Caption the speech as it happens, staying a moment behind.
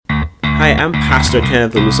Hi, I'm Pastor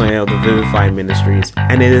Kenneth Olusanya of the Vivify Ministries,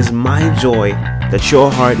 and it is my joy that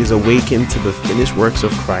your heart is awakened to the finished works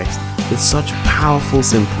of Christ with such powerful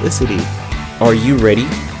simplicity. Are you ready?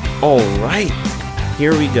 All right,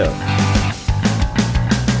 here we go.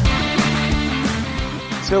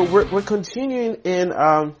 So we're continuing in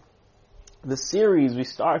the series we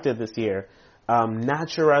started this year,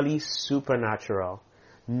 Naturally Supernatural.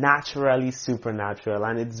 Naturally Supernatural,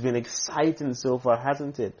 and it's been exciting so far,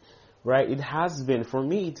 hasn't it? Right? It has been for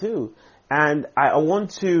me too. And I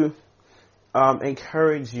want to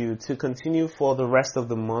encourage you to continue for the rest of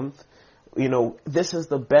the month. You know, this is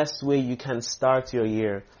the best way you can start your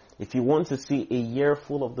year. If you want to see a year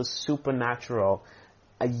full of the supernatural,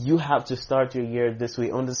 you have to start your year this way,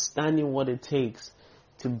 understanding what it takes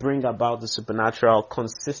to bring about the supernatural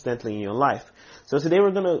consistently in your life. So today we're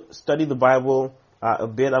going to study the Bible a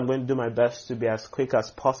bit. I'm going to do my best to be as quick as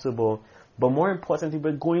possible. But more importantly,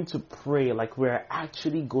 we're going to pray, like we're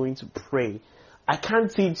actually going to pray. I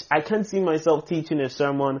can't see myself teaching a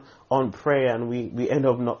sermon on prayer and we end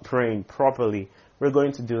up not praying properly. We're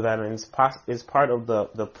going to do that, and it's part of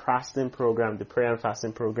the fasting program, the prayer and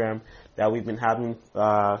fasting program that we've been having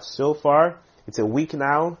so far. It's a week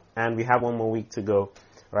now, and we have one more week to go.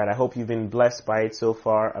 Right? I hope you've been blessed by it so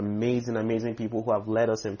far. Amazing people who have led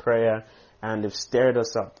us in prayer and have stirred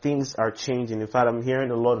us up. Things are changing. In fact, I'm hearing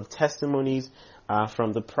a lot of testimonies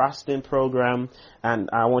from the fasting program, and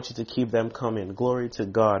I want you to keep them coming. Glory to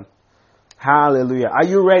God. Hallelujah. Are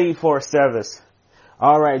you ready for service?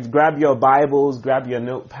 All right, grab your Bibles, grab your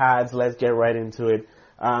notepads. Let's get right into it.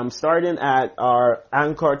 Starting at our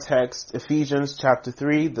anchor text, Ephesians chapter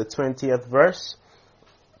 3, the 20th verse.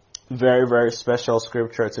 Very, very special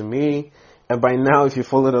scripture to me. And by now, if you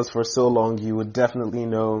followed us for so long, you would definitely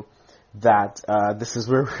know that this is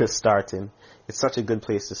where we're starting. It's such a good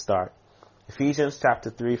place to start. Ephesians chapter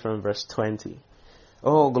 3 from verse 20.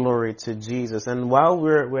 Oh, glory to Jesus. And while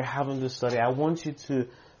we're having this study, I want you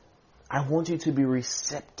to be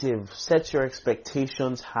receptive. Set your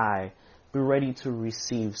expectations high. Be ready to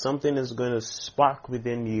receive. Something is going to spark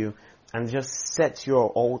within you, and just set your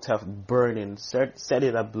altar burning. Set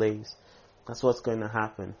it ablaze. That's what's going to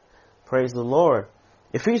happen. Praise the Lord.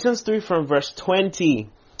 Ephesians 3 from verse 20.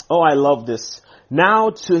 Oh, I love this. Now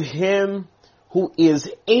to him who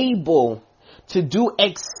is able to do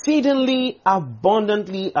exceedingly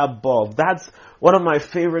abundantly above. That's one of my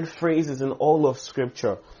favorite phrases in all of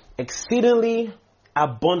Scripture. Exceedingly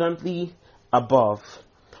abundantly above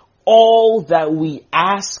all that we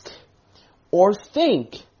ask or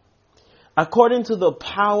think, according to the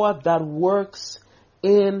power that works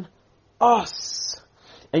in us.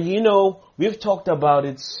 And you know, we've talked about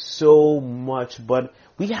it so much, but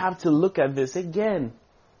we have to look at this again.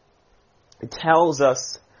 It tells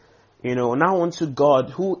us, you know, now unto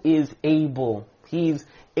God who is able. He's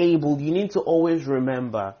able. You need to always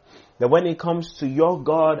remember that when it comes to your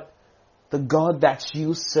God, the God that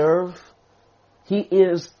you serve, He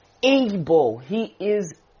is able. He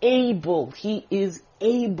is able. He is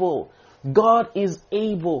able. God is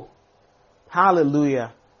able.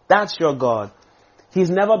 Hallelujah. That's your God.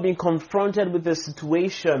 He's never been confronted with a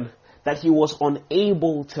situation that he was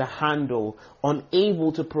unable to handle,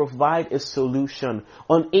 unable to provide a solution,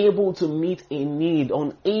 unable to meet a need,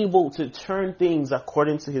 unable to turn things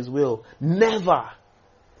according to his will. Never.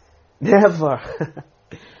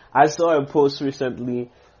 I saw a post recently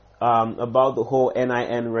about the whole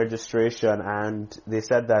NIN registration, and they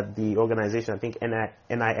said that the organization, I think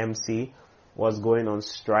NIMC, was going on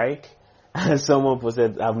strike. And someone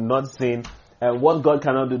said, I've not seen, what God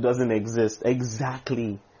cannot do doesn't exist.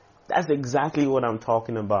 Exactly. That's exactly what I'm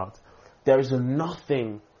talking about. There is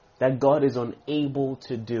nothing that God is unable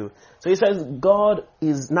to do. So he says, God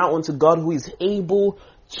is now unto God who is able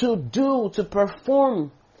to do, to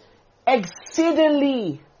perform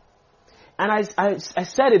exceedingly. And I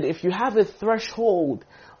said it, if you have a threshold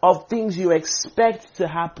of things you expect to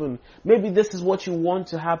happen, maybe this is what you want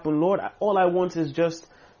to happen. Lord, all I want is just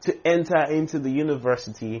to enter into the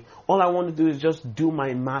university. All I want to do is just do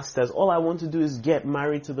my master's. All I want to do is get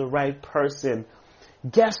married to the right person.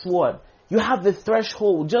 Guess what? You have the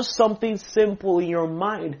threshold, just something simple in your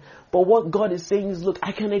mind. But what God is saying is, look,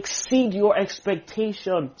 I can exceed your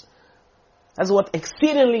expectations. That's what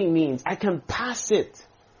exceedingly means. I can pass it.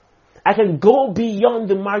 I can go beyond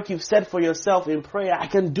the mark you've set for yourself in prayer. I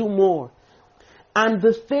can do more. And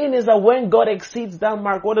the thing is that when God exceeds that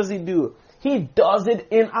mark, what does he do? He does it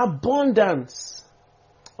in abundance.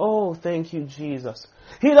 Oh, thank you, Jesus.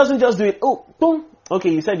 He doesn't just do it. Oh, boom. Okay,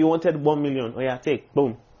 you said you wanted 1 million. Oh yeah, take.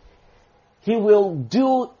 Boom. He will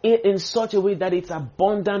do it in such a way that it's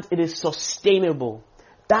abundant, it is sustainable.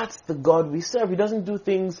 That's the God we serve. He doesn't do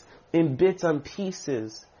things in bits and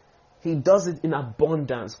pieces. He does it in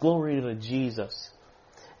abundance. Glory to Jesus.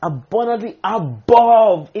 Abundantly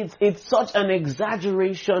above. It's such an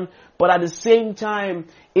exaggeration, but at the same time,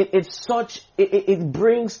 it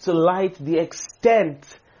brings to light the extent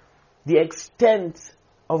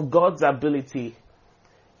of God's ability.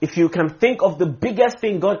 If you can think of the biggest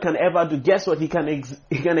thing God can ever do, guess what? He can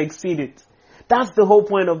exceed it. That's the whole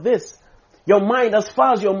point of this. Your mind, as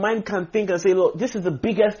far as your mind can think and say, look, this is the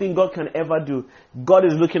biggest thing God can ever do. God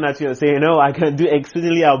is looking at you and saying, no, I can do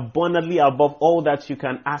exceedingly abundantly above all that you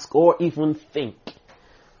can ask or even think.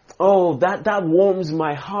 Oh, that warms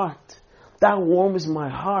my heart. That warms my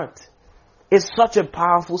heart. It's such a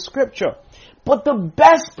powerful scripture. But the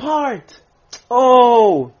best part,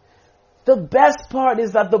 the best part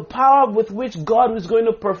is that the power with which God is going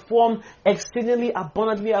to perform exceedingly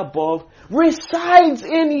abundantly above resides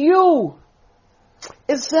in you.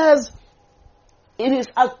 It says, it is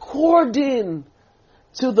according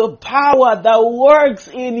to the power that works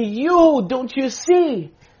in you. Don't you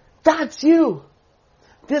see? That's you.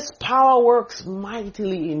 This power works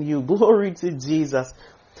mightily in you. Glory to Jesus.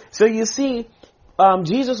 So you see,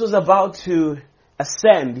 Jesus was about to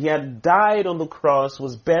ascend. He had died on the cross,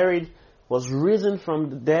 was buried, was risen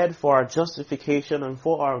from the dead for our justification and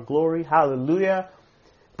for our glory. Hallelujah.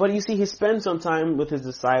 But you see, he spent some time with his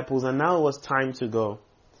disciples, and now it was time to go.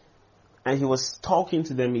 And he was talking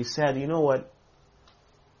to them. He said, you know what?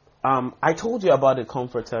 I told you about the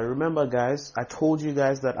Comforter. Remember, guys, I told you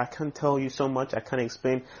guys that I can't tell you so much. I can't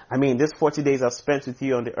explain. I mean, this 40 days I've spent with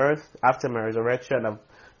you on the earth after my resurrection. I've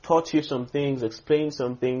taught you some things, explained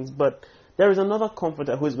some things. But there is another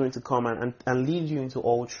Comforter who is going to come and lead you into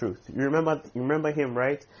all truth. You remember him,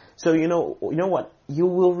 right? So you know what? You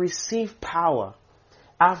will receive power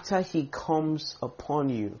after he comes upon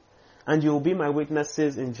you. And you will be my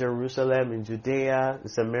witnesses in Jerusalem, in Judea, in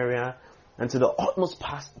Samaria, and to the utmost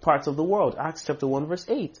parts of the world. Acts chapter 1 verse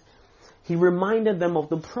 8. He reminded them of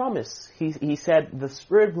the promise. He said the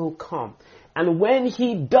Spirit will come. And when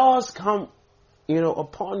he does come,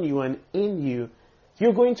 upon you and in you,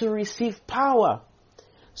 you're going to receive power.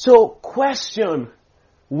 So question,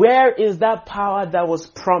 where is that power that was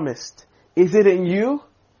promised? Is it in you?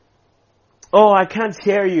 Oh, I can't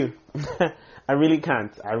hear you. I really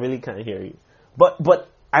can't hear you. But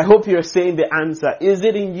I hope you're saying the answer. Is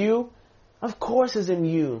it in you? Of course it's in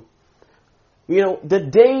you. The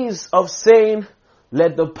days of saying,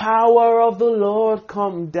 let the power of the Lord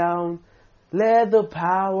come down. Let the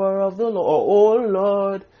power of the Lord, oh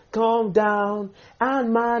Lord, come down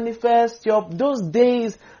and manifest those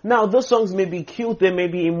days. Now, those songs may be cute, they may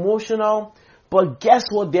be emotional, but guess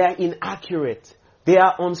what? They are inaccurate. They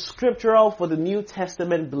are unscriptural for the New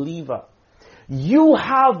Testament believer. You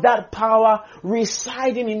have that power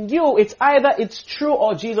residing in you. It's either it's true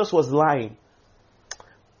or Jesus was lying.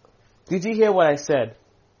 Did you hear what I said?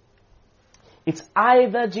 It's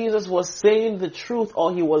either Jesus was saying the truth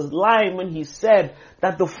or he was lying when he said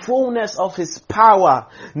that the fullness of his power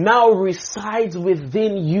now resides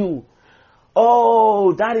within you.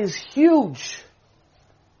 Oh, that is huge.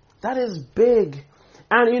 That is big.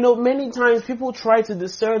 And many times people try to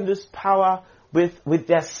discern this power with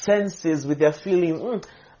their senses, with their feeling.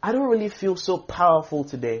 I don't really feel so powerful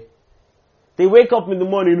today. They wake up in the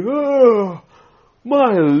morning, oh,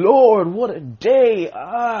 my Lord, what a day.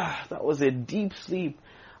 That was a deep sleep.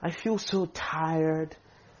 I feel so tired.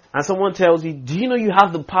 And someone tells you, do you know you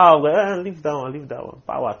have the power? Leave that one.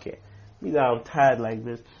 Power care. Me that I'm tired like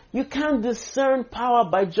this. You can't discern power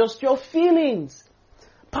by just your feelings.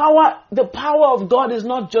 The power of God is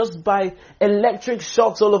not just by electric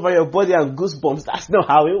shocks all over your body and goosebumps. That's not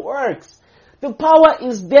how it works. The power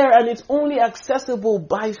is there and it's only accessible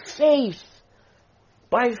by faith.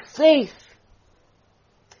 By faith.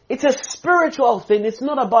 It's a spiritual thing. It's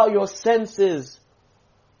not about your senses.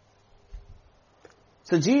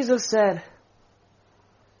 So Jesus said,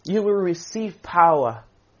 you will receive power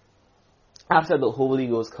after the Holy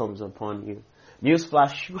Ghost comes upon you.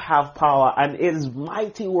 Newsflash, you have power, and it is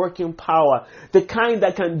mighty working power, the kind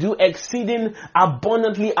that can do exceeding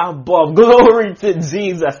abundantly above. Glory to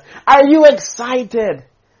Jesus. Are you excited?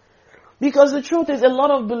 Because the truth is, a lot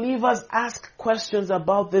of believers ask questions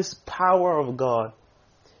about this power of God.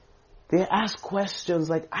 They ask questions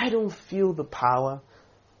like, I don't feel the power.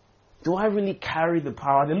 Do I really carry the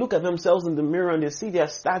power? They look at themselves in the mirror and they see their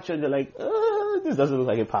stature and they're like, this doesn't look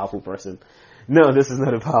like a powerful person. No, this is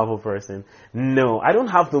not a powerful person. No, I don't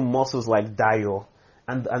have the muscles like Dio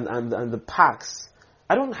and the packs.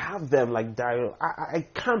 I don't have them like Dio. I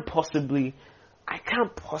can't possibly, I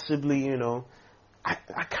can't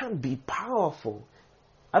be powerful.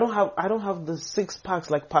 I don't have the six packs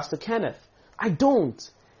like Pastor Kenneth. I don't.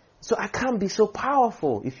 So I can't be so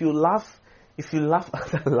powerful. If you laugh at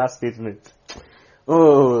that last statement,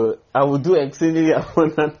 oh, I will do exceedingly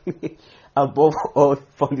abundantly above all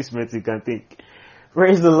punishments you can think.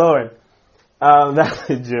 Praise the Lord. That's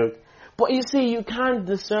a joke. But you see, you can't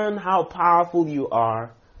discern how powerful you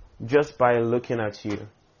are just by looking at you.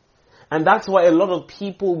 And that's why a lot of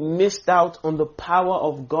people missed out on the power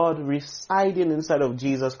of God residing inside of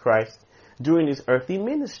Jesus Christ during his earthly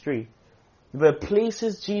ministry. The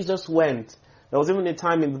places Jesus went. There was even a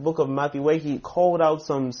time in the book of Matthew where he called out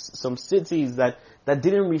some cities that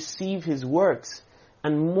didn't receive his works.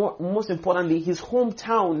 And most importantly, his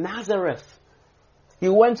hometown, Nazareth. He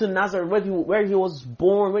went to Nazareth where he was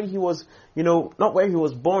born, when he was, not where he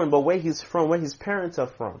was born, but where he's from, where his parents are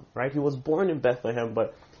from, right? He was born in Bethlehem,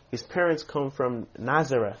 but his parents come from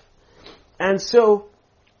Nazareth. And so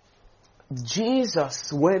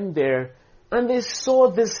Jesus went there and they saw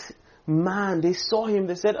this man. They saw him.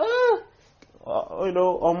 They said,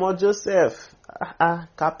 Omo Joseph,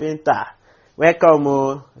 carpenter,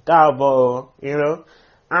 welcome, cowboy,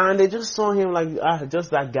 And they just saw him like,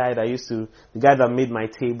 just that guy the guy that made my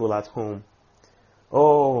table at home.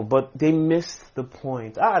 Oh, but they missed the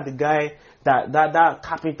point. The guy, that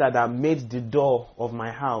carpenter that made the door of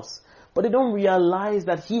my house. But they don't realize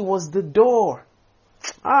that he was the door.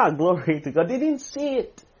 Glory to God. They didn't see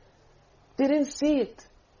it. They didn't see it.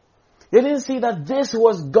 They didn't see that this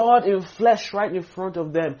was God in flesh right in front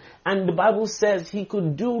of them. And the Bible says he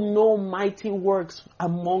could do no mighty works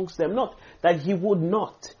amongst them. Not that he would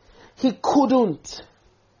not. He couldn't.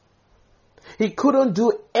 He couldn't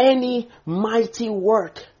do any mighty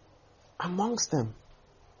work amongst them.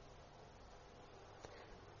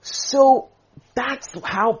 So that's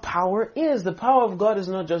how power is. The power of God is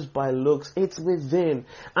not just by looks. It's within.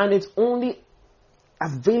 And it's only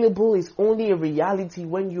available, it's only a reality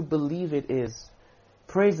when you believe it is.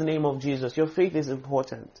 Praise the name of Jesus. Your faith is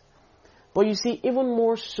important. But you see, even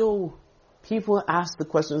more so, people ask the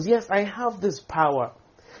questions. Yes, I have this power.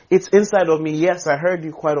 It's inside of me. Yes, I heard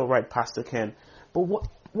you quite all right, Pastor Ken. But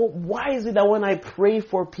why is it that when I pray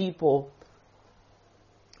for people,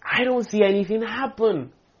 I don't see anything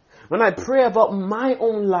happen? When I pray about my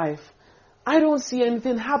own life, I don't see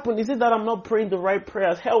anything happen. Is it that I'm not praying the right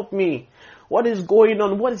prayers? Help me. What is going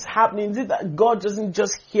on? What is happening? Is it that God doesn't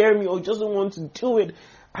just hear me or doesn't want to do it?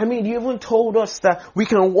 I mean, you even told us that we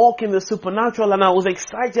can walk in the supernatural, and I was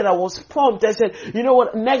excited. I was pumped. I said, you know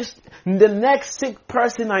what? The next sick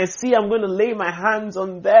person I see, I'm going to lay my hands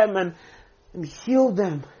on them and heal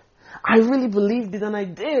them. I really believed it, and I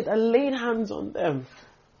did. I laid hands on them.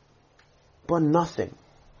 But nothing.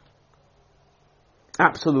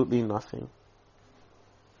 Absolutely nothing.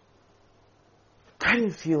 I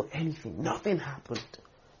didn't feel anything. Nothing happened.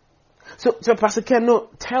 So Pastor Ken, no,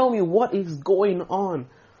 tell me what is going on.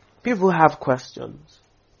 People have questions.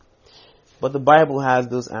 But the Bible has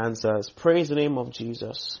those answers. Praise the name of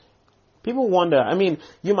Jesus. People wonder. I mean,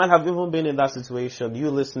 you might have even been in that situation.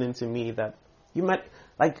 You listening to me, that you might,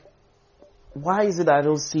 why is it I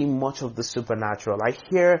don't see much of the supernatural? I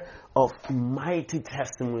hear of mighty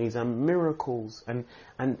testimonies and miracles and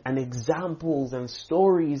examples and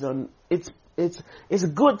stories, and it's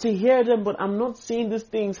good to hear them, but I'm not seeing these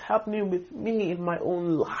things happening with me in my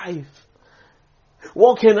own life.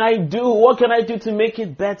 What can I do? What can I do to make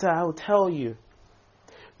it better? I'll tell you.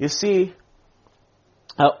 You see,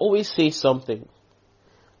 I always say something.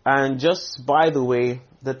 And just by the way,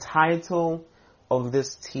 the title of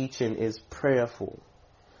this teaching is Prayerful.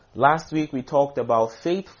 Last week we talked about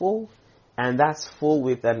faithful, and that's full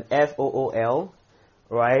with an F-O-O-L,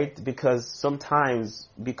 right? Because sometimes,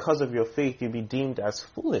 because of your faith, you'll be deemed as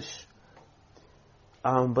foolish.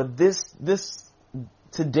 But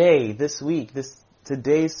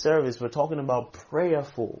today's service, we're talking about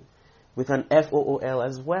prayerful with an F-O-O-L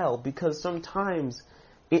as well, because sometimes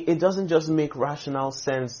it doesn't just make rational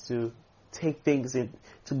sense to take things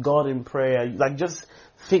to God in prayer, like just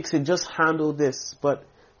fix it, just handle this. But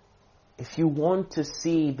if you want to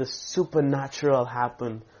see the supernatural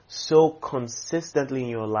happen so consistently in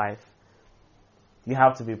your life, you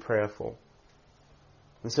have to be prayerful.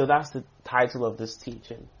 And so that's the title of this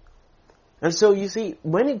teaching. And so you see,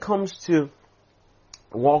 when it comes to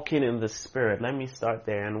walking in the Spirit, let me start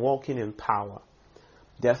there, and walking in power,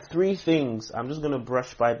 there are three things. I'm just going to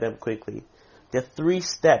brush by them quickly. There are three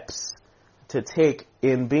steps to take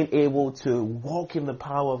in being able to walk in the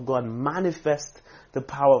power of God, manifest the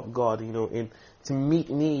power of God, to meet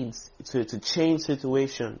needs, to change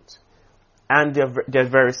situations. And they're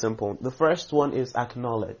very simple. The first one is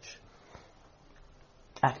acknowledge.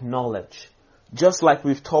 Acknowledge. Just like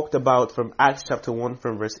we've talked about from Acts chapter 1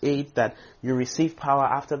 from verse 8, that you receive power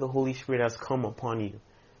after the Holy Spirit has come upon you.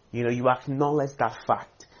 You acknowledge that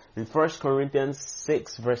fact. In 1 Corinthians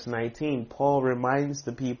 6 verse 19, Paul reminds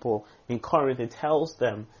the people in Corinth, he tells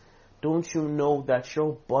them, don't you know that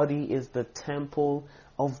your body is the temple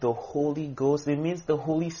of the Holy Ghost? It means the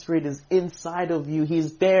Holy Spirit is inside of you.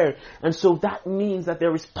 He's there. And so that means that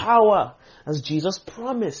there is power, as Jesus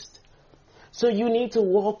promised. So you need to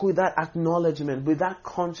walk with that acknowledgement, with that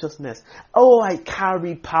consciousness. Oh, I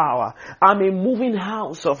carry power. I'm a moving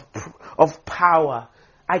house of power.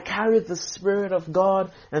 I carry the Spirit of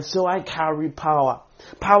God, and so I carry power.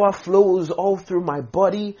 Power flows all through my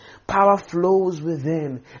body. Power flows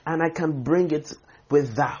within, and I can bring it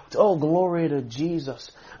without. Oh, glory to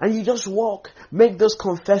Jesus. And you just walk, make those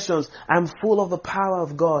confessions. I'm full of the power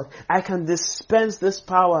of God. I can dispense this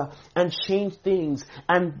power and change things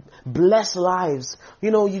and bless lives.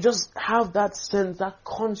 You just have that sense, that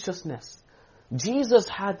consciousness. Jesus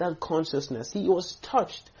had that consciousness. He was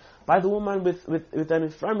touched by the woman with an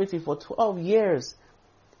infirmity for 12 years.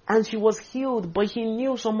 And she was healed, but he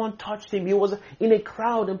knew someone touched him. He was in a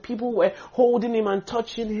crowd and people were holding him and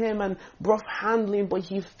touching him and rough handling, but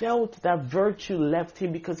he felt that virtue left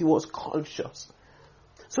him because he was conscious.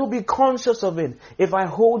 So be conscious of it. If I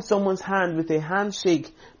hold someone's hand with a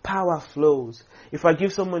handshake, power flows. If I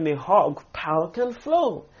give someone a hug, power can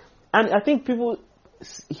flow. And I think people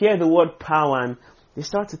hear the word power and they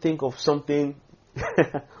start to think of something.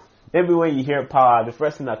 Maybe when you hear power, the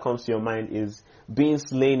first thing that comes to your mind is being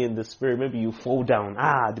slain in the spirit. Maybe you fall down.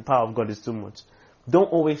 The power of God is too much. Don't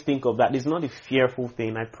always think of that. It's not a fearful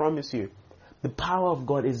thing, I promise you. The power of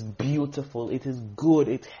God is beautiful. It is good.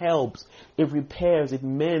 It helps. It repairs. It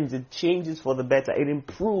mends. It changes for the better. It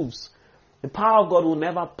improves. The power of God will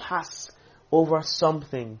never pass over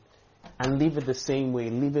something and leave it the same way,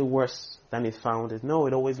 leave it worse than it found it. No,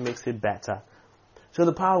 it always makes it better. So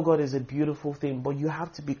the power of God is a beautiful thing, but you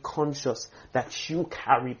have to be conscious that you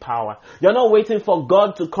carry power. You're not waiting for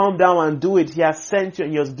God to come down and do it. He has sent you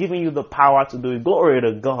and He has given you the power to do it. Glory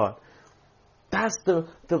to God. That's the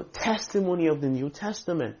testimony of the New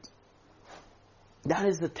Testament. That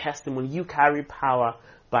is the testimony. You carry power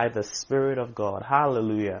by the Spirit of God.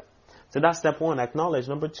 Hallelujah. So that's step one, acknowledge.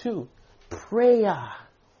 Number two, prayer.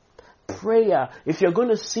 Prayer. If you're going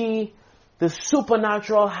to see the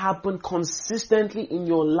supernatural happen consistently in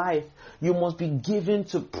your life, you must be given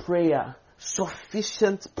to prayer.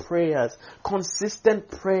 Sufficient prayers. Consistent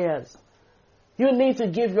prayers. You need to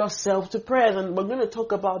give yourself to prayers, and we're going to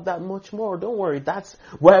talk about that much more. Don't worry, that's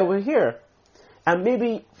why we're here. And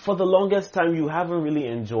maybe for the longest time you haven't really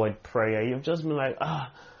enjoyed prayer. You've just been like,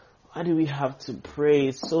 why do we have to pray?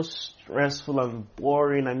 It's so stressful and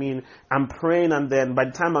boring. I mean, I'm praying and then by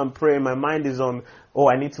the time I'm praying, my mind is on,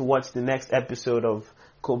 I need to watch the next episode of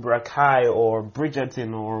Cobra Kai or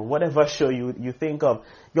Bridgerton or whatever show you think of.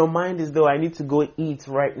 Your mind is though, I need to go eat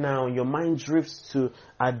right now. Your mind drifts to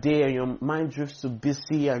Ade, and your mind drifts to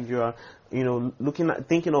Bisi, and you're,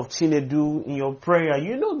 thinking of Chinedu in your prayer.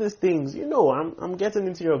 You know these things. I'm getting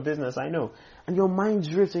into your business. I know. And your mind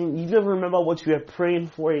drifts and you don't remember what you were praying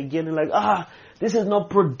for again. You're like, this is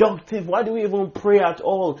not productive. Why do we even pray at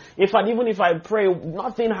all? Even if I pray,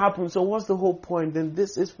 nothing happens. So what's the whole point? Then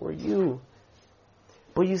this is for you.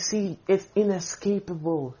 But you see, it's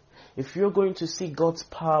inescapable. If you're going to see God's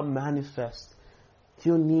power manifest,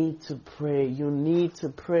 you need to pray. You need to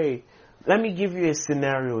pray. Let me give you a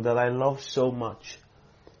scenario that I love so much.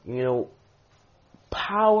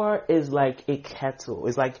 Power is like a kettle.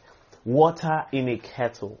 It's like water in a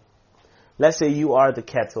kettle. Let's say you are the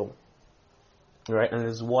kettle, right? And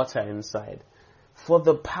there's water inside. For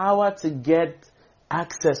the power to get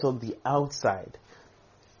access on the outside,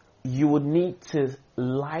 you would need to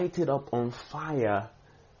light it up on fire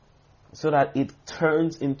so that it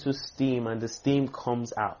turns into steam and the steam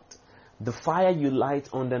comes out. The fire you light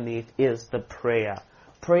underneath is the prayer.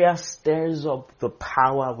 Prayer stirs up the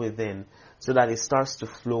power within so that it starts to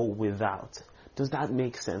flow without. Does that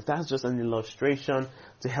make sense? That's just an illustration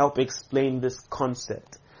to help explain this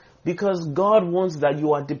concept. Because God wants that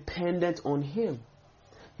you are dependent on Him.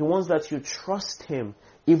 He wants that you trust Him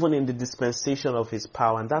even in the dispensation of His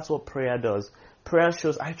power. And that's what prayer does. Prayer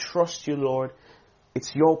shows, I trust you, Lord.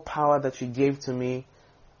 It's your power that you gave to me,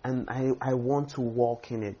 and I want to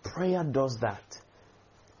walk in it. Prayer does that.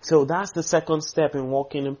 So that's the second step in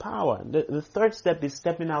walking in power. The third step is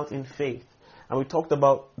stepping out in faith. And we talked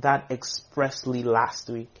about that expressly last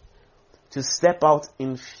week. To step out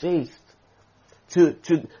in faith. To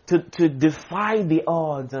defy the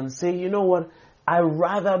odds and say, you know what, I'd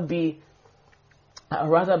rather be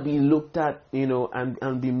looked at,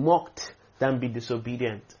 and be mocked than be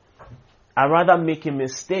disobedient. I'd rather make a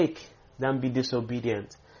mistake than be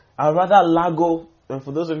disobedient. I'd rather lago, and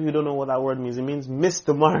for those of you who don't know what that word means, it means miss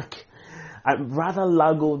the mark. I'd rather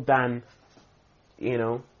lago than,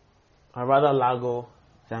 I'd rather lago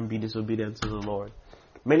than be disobedient to the Lord.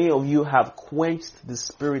 Many of you have quenched the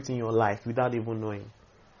Spirit in your life without even knowing.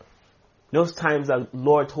 Those times that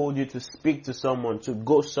Lord told you to speak to someone, to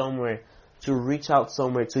go somewhere, to reach out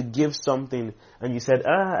somewhere, to give something, and you said,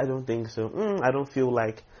 I don't think so. I don't feel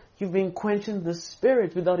like. You've been quenching the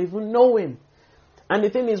Spirit without even knowing. And the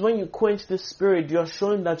thing is, when you quench the Spirit, you're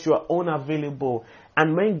showing that you are unavailable.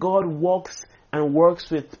 And when God walks and works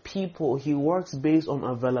with people, He works based on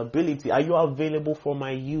availability. Are you available for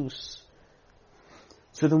my use?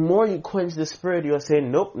 So the more you quench the Spirit, you're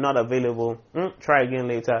saying, nope, not available. Try again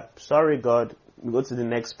later. Sorry, God. Go to the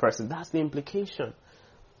next person. That's the implication.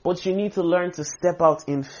 But you need to learn to step out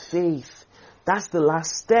in faith. That's the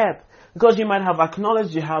last step. Because you might have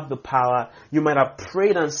acknowledged you have the power. You might have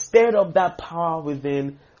prayed and stirred up that power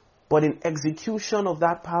within. But in execution of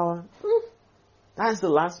that power, that's the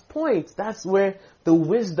last point. That's where the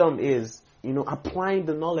wisdom is. Applying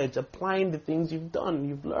the knowledge, applying the things you've done,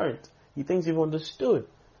 you've learned, the things you've understood.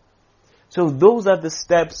 So those are the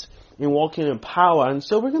steps in walking in power. And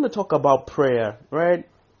so we're going to talk about prayer, right?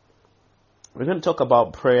 We're going to talk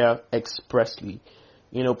about prayer expressly.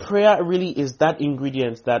 Prayer really is that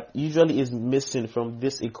ingredient that usually is missing from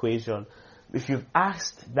this equation. If you've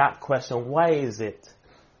asked that question, why is it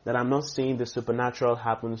that I'm not seeing the supernatural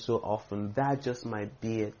happen so often? That just might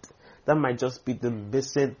be it. That might just be the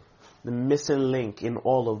missing link in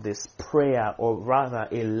all of this prayer, or rather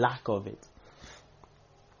a lack of it.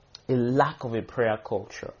 A lack of a prayer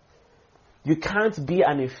culture. You can't be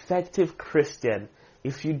an effective Christian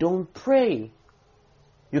if you don't pray.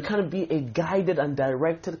 You can't be a guided and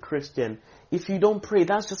directed Christian if you don't pray.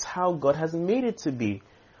 That's just how God has made it to be.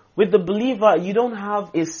 With the believer, you don't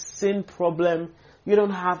have a sin problem. You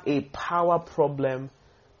don't have a power problem.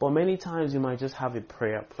 But many times you might just have a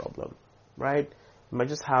prayer problem, right? You might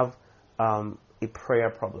just have a prayer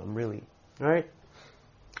problem, really, right?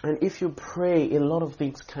 And if you pray, a lot of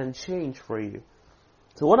things can change for you.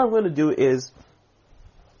 So what I'm going to do is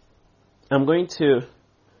I'm going to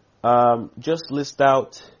just list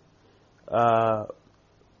out,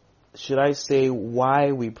 should I say,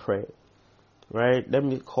 why we pray, right? Let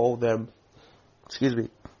me call them,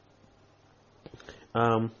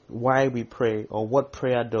 why we pray, or what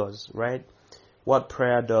prayer does, right? What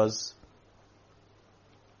prayer does.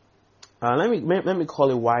 Let me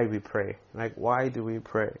call it why we pray. Like, why do we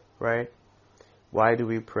pray, right? Why do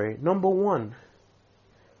we pray? Number one.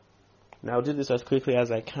 Now I'll do this as quickly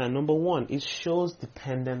as I can. Number one, it shows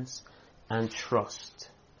dependence and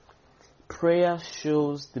trust. Prayer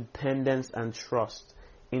shows dependence and trust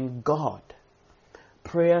in God.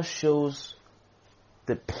 Prayer shows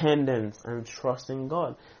dependence and trust in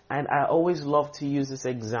God. And I always love to use this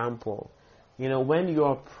example. When you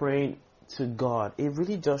are praying to God, it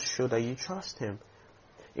really does show that you trust Him.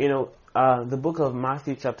 The book of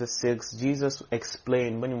Matthew chapter 6, Jesus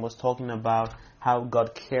explained when He was talking about how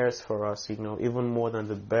God cares for us, even more than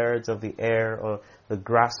the birds of the air or the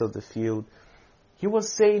grass of the field. He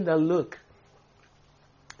was saying that, look,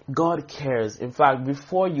 God cares. In fact,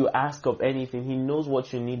 before you ask of anything, He knows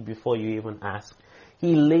what you need before you even ask.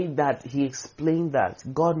 He explained that.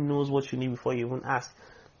 God knows what you need before you even ask.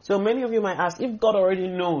 So many of you might ask, if God already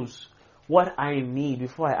knows what I need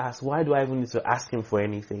before I ask, why do I even need to ask Him for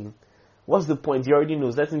anything? What's the point? He already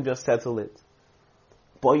knows. Let Him just settle it.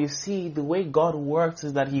 But you see, the way God works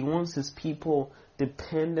is that He wants His people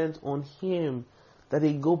dependent on Him. That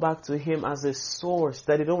they go back to Him as a source.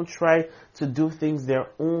 That they don't try to do things their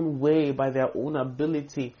own way, by their own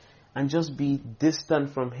ability, and just be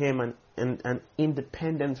distant from Him and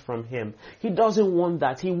independent from Him. He doesn't want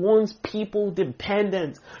that. He wants people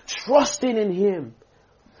dependent, trusting in Him.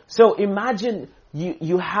 So imagine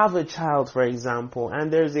you have a child, for example,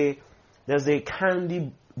 and there's a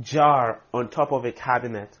candy jar on top of a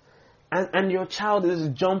cabinet, and your child is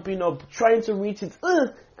jumping up, trying to reach it,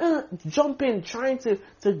 jumping, trying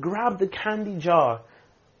to grab the candy jar.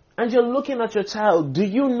 And you're looking at your child. Do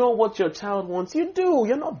you know what your child wants? You do.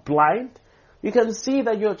 You're not blind. You can see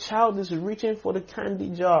that your child is reaching for the candy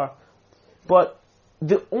jar. But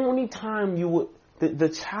the only time the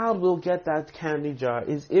child will get that candy jar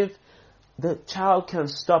is if the child can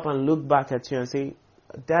stop and look back at you and say,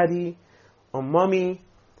 Daddy or Mommy,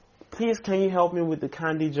 please can you help me with the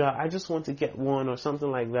candy jar? I just want to get one, or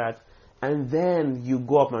something like that. And then you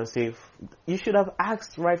go up and say, you should have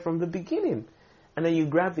asked right from the beginning. And then you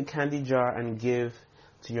grab the candy jar and give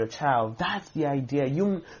to your child. That's the idea.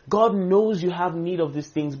 God knows you have need of these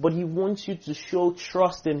things, but He wants you to show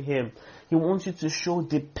trust in Him. He wants you to show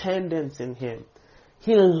dependence in Him.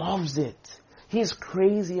 He loves it. He's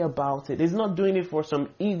crazy about it. He's not doing it for some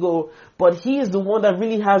ego, but He is the one that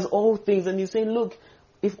really has all things. And He's saying, look,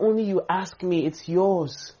 if only you ask me, it's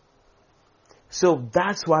yours. So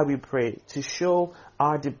that's why we pray, to show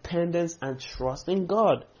our dependence and trust in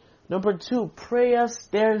God. Number 2, prayer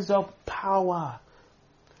stirs up power.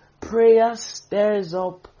 Prayer stirs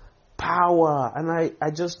up power. And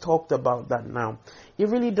I just talked about that now. It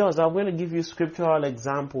really does. I'm going to give you scriptural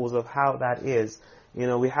examples of how that is. You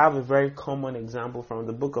know, we have a very common example from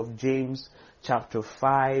the book of James, chapter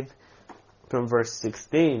 5, from verse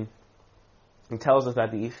 16. It tells us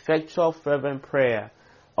that the effectual fervent prayer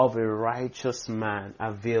of a righteous man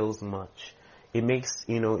avails much. It makes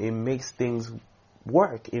things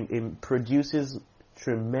work. It produces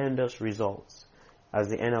tremendous results, as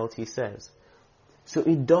the NLT says. So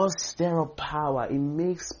it does stir up power. It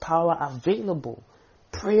makes power available.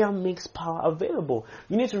 Prayer makes power available.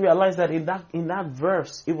 You need to realize that in that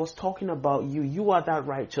verse, it was talking about you. You are that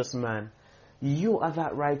righteous man. You are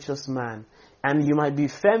that righteous man. And you might be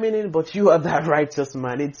feminine, but you are that righteous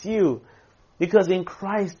man. It's you. Because in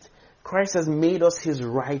Christ has made us His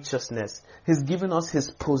righteousness. He's given us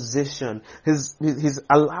His position. He's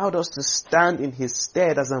allowed us to stand in His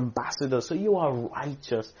stead as ambassadors. So you are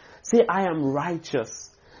righteous. Say, I am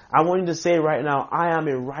righteous. I want you to say right now, I am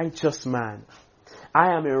a righteous man.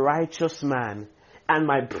 I am a righteous man. And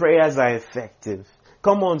my prayers are effective.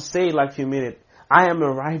 Come on, say it like you mean it. I am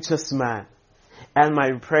a righteous man. And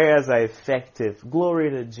my prayers are effective.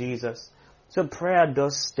 Glory to Jesus. So prayer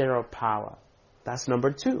does stir up power. That's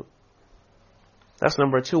number 2. That's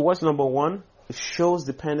number 2. What's number 1? It shows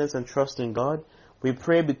dependence and trust in God. We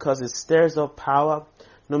pray because it stirs up power.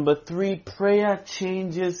 Number 3, prayer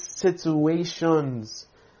changes situations.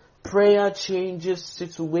 Prayer changes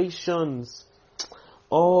situations.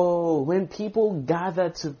 Oh, when people gather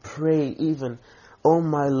to pray even, oh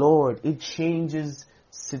my Lord, it changes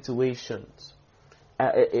situations.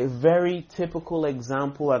 A very typical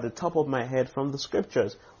example at the top of my head from the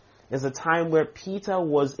scriptures is a time where Peter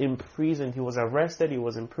was imprisoned. He was arrested, he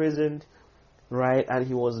was imprisoned, right? And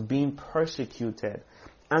he was being persecuted.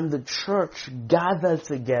 And the church gathered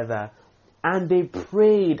together and they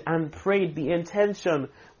prayed and prayed. The intention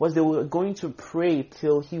was they were going to pray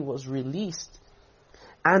till he was released.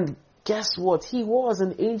 And guess what? He was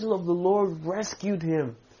an angel of the Lord, rescued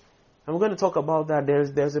him. And we're going to talk about that.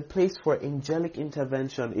 There's a place for angelic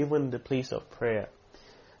intervention, even in the place of prayer.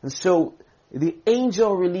 And so the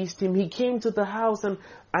angel released him. He came to the house and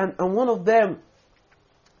one of them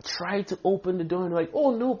tried to open the door and like,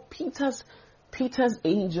 oh no, Peter's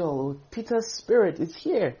angel, Peter's spirit is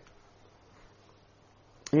here.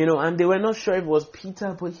 You know, and they were not sure if it was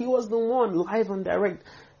Peter, but he was the one, live and direct.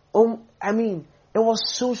 It was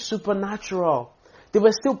so supernatural. They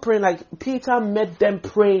were still praying, like Peter met them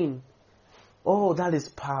praying. Oh, that is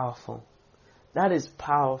powerful. That is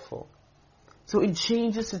powerful. So it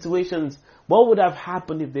changes situations. What would have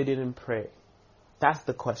happened if they didn't pray? That's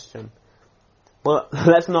the question. But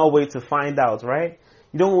let's not wait to find out, right?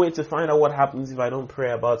 You don't wait to find out what happens if I don't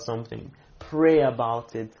pray about something. Pray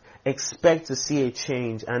about it. Expect to see a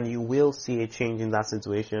change, and you will see a change in that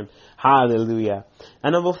situation. Hallelujah.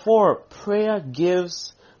 And number 4, prayer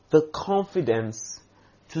gives the confidence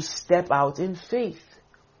to step out in faith.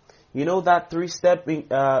 You know that 3-step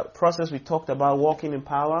process we talked about, walking in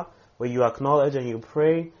power, where you acknowledge and you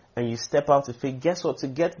pray and you step out in faith. Guess what? To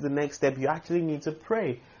get to the next step, you actually need to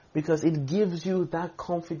pray, because it gives you that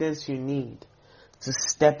confidence you need to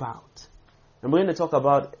step out. And we're going to talk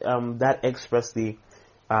about that expressly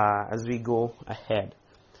as we go ahead.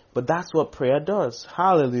 But that's what prayer does.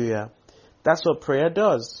 Hallelujah. That's what prayer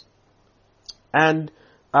does. And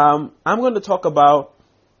I'm going to talk about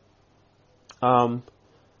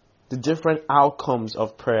the different outcomes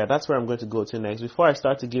of prayer. That's where I'm going to go to next. Before I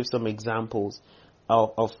start to give some examples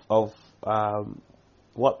of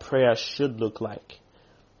what prayer should look like.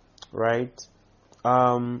 Right?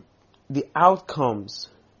 The outcomes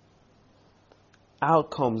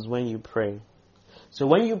when you pray. So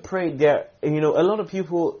when you pray, a lot of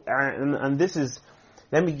people, and this is,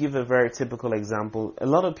 let me give a very typical example. A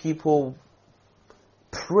lot of people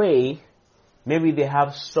pray, maybe they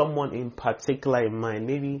have someone in particular in mind.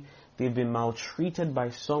 Maybe they've been maltreated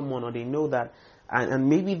by someone, or they know that, and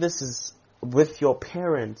maybe this is with your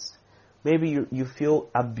parents. Maybe you feel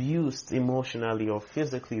abused emotionally or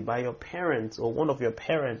physically by your parents or one of your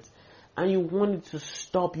parents, and you want it to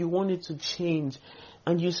stop, you want it to change.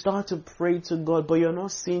 And you start to pray to God, but you're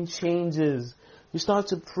not seeing changes. You start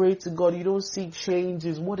to pray to God. You don't see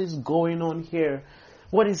changes. What is going on here?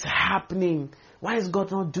 What is happening? Why is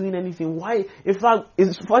God not doing anything? Why? In fact,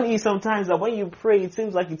 it's funny sometimes that when you pray, it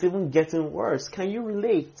seems like it's even getting worse. Can you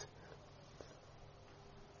relate?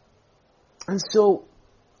 And so,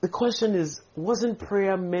 the question is, wasn't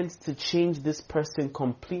prayer meant to change this person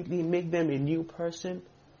completely, make them a new person?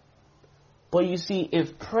 But you see,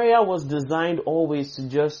 if prayer was designed always to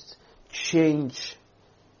just change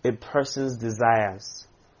a person's desires,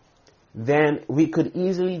 then we could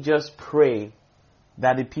easily just pray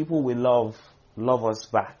that the people we love us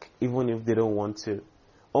back, even if they don't want to.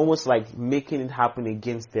 Almost like making it happen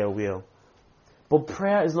against their will. But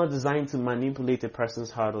prayer is not designed to manipulate a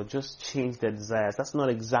person's heart or just change their desires. That's not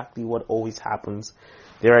exactly what always happens.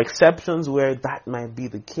 There are exceptions where that might be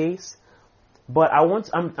the case. But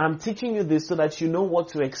I'm teaching you this so that you know what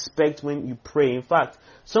to expect when you pray. In fact,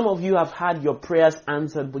 some of you have had your prayers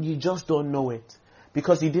answered, but you just don't know it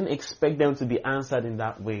because you didn't expect them to be answered in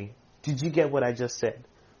that way. Did you get what I just said?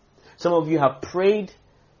 Some of you have prayed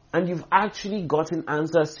and you've actually gotten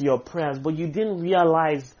answers to your prayers, but you didn't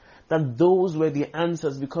realize that those were the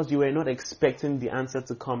answers because you were not expecting the answer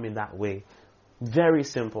to come in that way. Very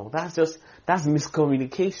simple. That's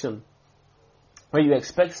miscommunication. Where you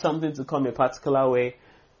expect something to come a particular way,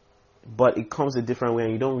 but it comes a different way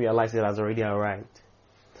and you don't realize it has already arrived.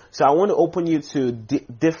 So I want to open you to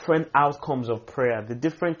different outcomes of prayer, the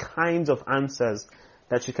different kinds of answers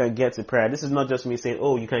that you can get to prayer. This is not just me saying,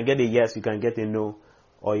 oh, you can get a yes, you can get a no,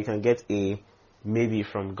 or you can get a maybe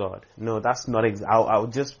from God. No, that's not I'll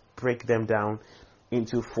just break them down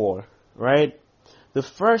into 4, right? The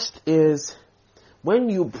first is when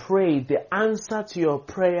you pray, the answer to your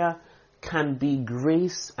prayer can be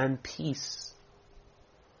grace and peace.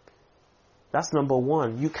 That's number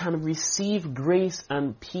 1. You can receive grace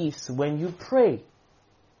and peace when you pray.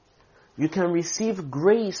 You can receive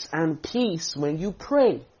grace and peace when you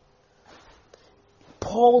pray.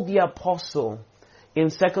 Paul the Apostle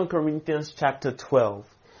in 2 Corinthians chapter 12,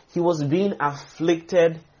 he was being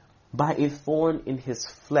afflicted by a thorn in his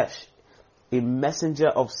flesh, a messenger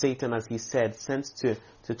of Satan, as he said, sent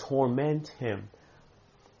to torment him.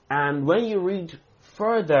 And when you read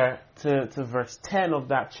further to verse 10 of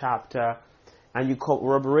that chapter, and you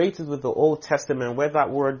corroborate it with the Old Testament, where that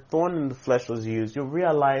word thorn in the flesh was used, you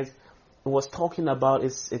realize it was talking about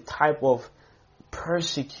a type of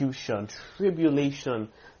persecution, tribulation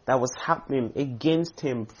that was happening against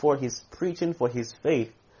him for his preaching, for his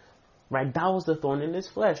faith. Right? That was the thorn in his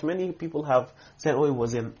flesh. Many people have said, oh, it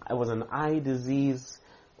was an eye disease,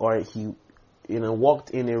 or he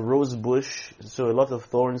walked in a rose bush, so a lot of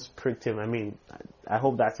thorns pricked him. I mean, I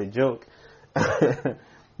hope that's a joke.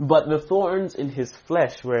 But the thorns in his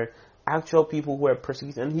flesh were actual people who were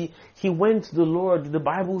persecuted. And he went to the Lord. The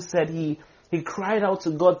Bible said he cried out to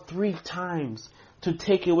God 3 times to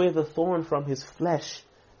take away the thorn from his flesh.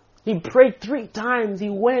 He prayed 3 times. He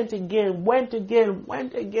went again.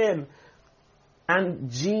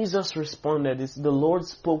 And Jesus responded. The Lord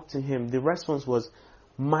spoke to him. The response was,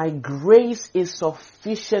 my grace is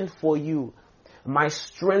sufficient for you. My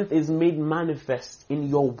strength is made manifest in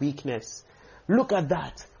your weakness. Look at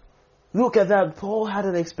that. Paul had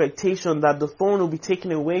an expectation that the thorn will be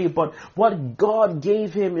taken away, but what God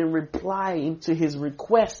gave him in reply to his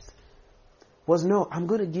request was, no, I'm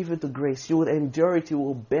going to give you the grace. You will endure it. You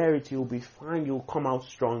will bear it. You will be fine. You will come out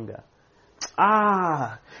stronger.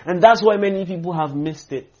 And that's why many people have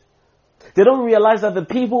missed it. They don't realize that the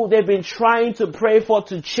people they've been trying to pray for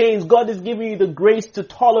to change, God is giving you the grace to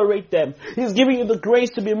tolerate them. He's giving you the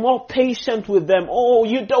grace to be more patient with them. Oh,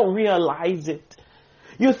 you don't realize it.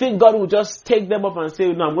 You think God will just take them up and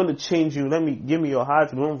say, no, I'm going to change you. Give me your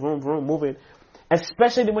heart. Vroom, vroom, vroom, move it.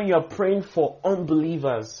 Especially when you're praying for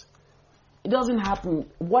unbelievers. It doesn't happen.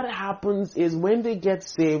 What happens is when they get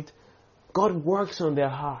saved, God works on their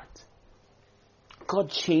heart.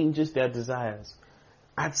 God changes their desires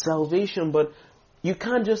at salvation. But you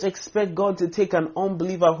can't just expect God to take an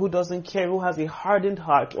unbeliever who doesn't care, who has a hardened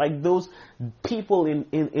heart, like those people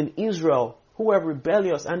in Israel who were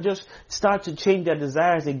rebellious, and just start to change their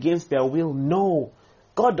desires against their will. No.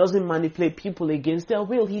 God doesn't manipulate people against their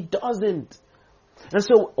will. He doesn't. And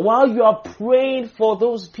so while you are praying for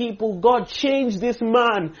those people, God, change this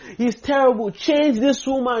man. He's terrible. Change this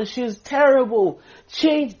woman. She's terrible.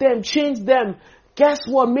 Change them. Guess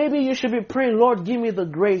what? Maybe you should be praying, Lord, give me the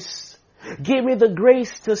grace. Give me the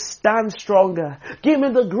grace to stand stronger. Give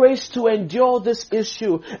me the grace to endure this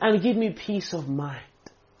issue, and give me peace of mind.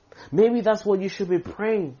 Maybe that's what you should be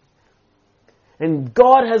praying. And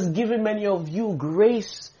God has given many of you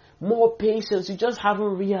grace, more patience. You just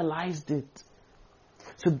haven't realized it.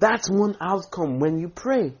 So that's one outcome when you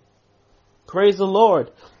pray. Praise the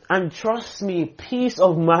Lord. And trust me, peace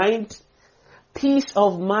of mind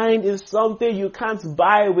is something you can't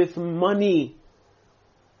buy with money.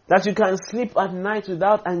 That you can sleep at night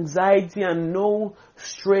without anxiety and no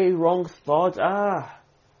stray wrong thoughts.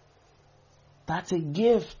 That's a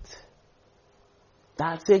gift.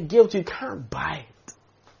 That's a gift. You can't buy it.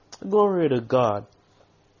 Glory to God.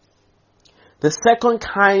 The second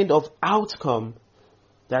kind of outcome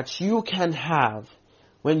that you can have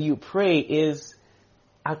when you pray is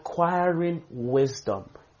acquiring wisdom.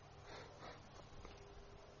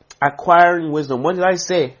 Acquiring wisdom. What did I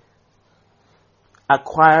say?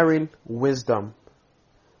 Acquiring wisdom.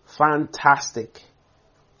 Fantastic.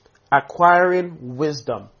 Acquiring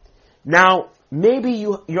wisdom. Now, maybe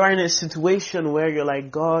you're in a situation where you're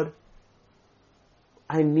like, God,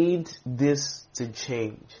 I need this to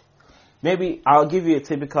change. Maybe I'll give you a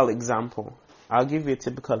typical example.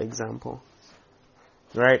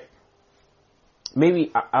 Right?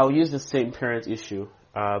 Maybe I'll use the same parent issue.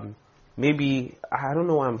 Maybe, I don't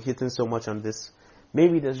know why I'm hitting so much on this.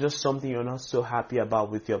 Maybe there's just something you're not so happy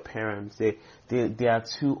about with your parents. They are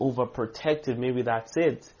too overprotective. Maybe that's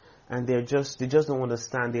it. And they just don't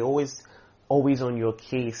understand. They're always on your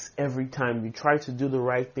case every time you try to do the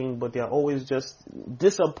right thing, but they're always just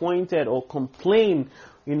disappointed or complain,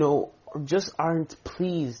 or just aren't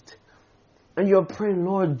pleased. And you're praying,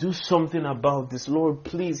 Lord, do something about this. Lord,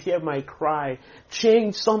 please hear my cry.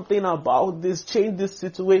 Change something about this. Change this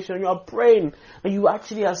situation. You're praying and you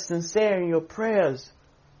actually are sincere in your prayers.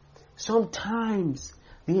 Sometimes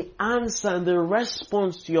the answer and the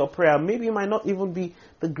response to your prayer, maybe it might not even be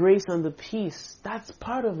the grace and the peace. That's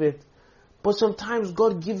part of it. But sometimes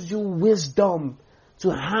God gives you wisdom to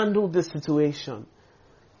handle the situation.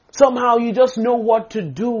 Somehow you just know what to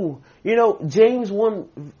do. James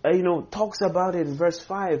 1, talks about it in verse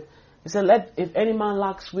 5. He said, if any man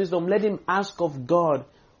lacks wisdom, let him ask of God,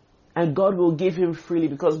 and God will give him freely.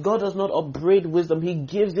 Because God does not upbraid wisdom. He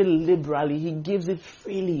gives it liberally. He gives it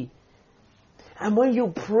freely. And when you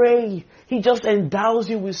pray, He just endows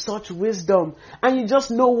you with such wisdom. And you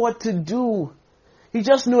just know what to do. You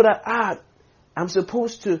just know that, I'm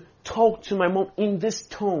supposed to talk to my mom in this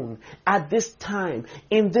tone, at this time,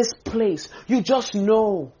 in this place. You just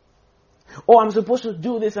know. Or I'm supposed to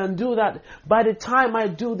do this and do that. By the time I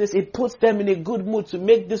do this, it puts them in a good mood to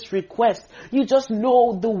make this request. You just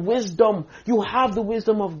know the wisdom. You have the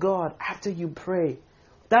wisdom of God after you pray.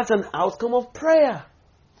 That's an outcome of prayer.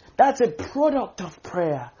 That's a product of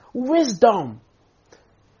prayer. Wisdom.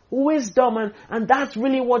 And that's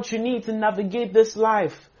really what you need to navigate this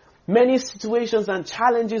life. Many situations and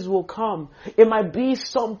challenges will come. It might be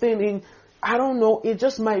something it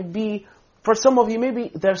just might be, for some of you,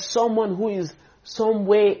 maybe there's someone who is some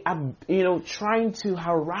way, trying to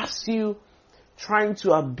harass you, trying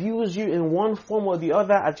to abuse you in one form or the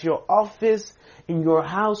other at your office, in your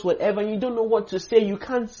house, whatever, and you don't know what to say. You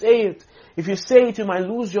can't say it. If you say it, you might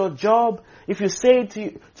lose your job. If you say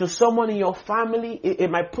it to someone in your family, it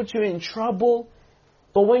might put you in trouble.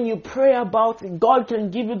 But when you pray about it, God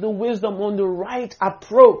can give you the wisdom on the right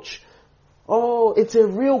approach. Oh, it's a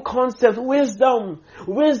real concept. Wisdom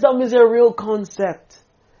is a real concept.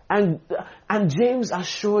 And James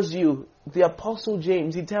assures you, the Apostle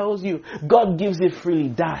James, he tells you, God gives it freely,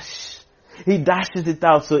 dash. He dashes it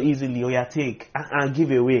out so easily. Oh yeah, take and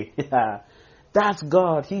give away. That's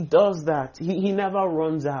God. He does that. He never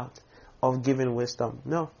runs out of giving wisdom.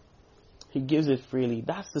 No. He gives it freely.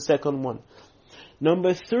 That's the second one.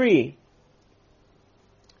 Number 3,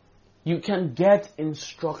 you can get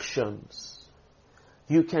instructions.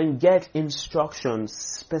 You can get instructions,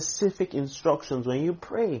 specific instructions when you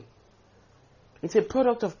pray. It's a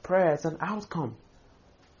product of prayer. It's an outcome.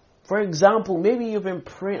 For example, maybe you've been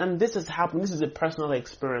praying, and this has happened. This is a personal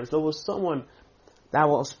experience. There was someone that I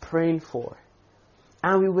was praying for.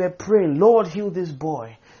 And we were praying, Lord, heal this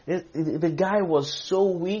boy. The guy was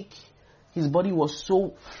so weak. His body was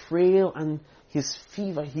so frail, and his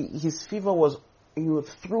fever was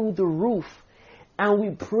through the roof. And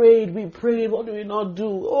we prayed. What do we not do?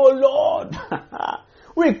 Oh Lord,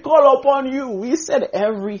 we call upon you. We said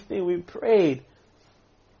everything. We prayed.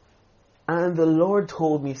 And the Lord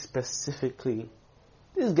told me specifically,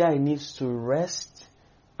 this guy needs to rest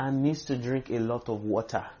and needs to drink a lot of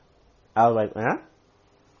water. I was like,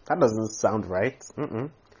 that doesn't sound right.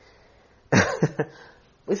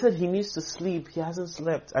 He said he needs to sleep. He hasn't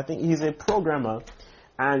slept. I think he's a programmer.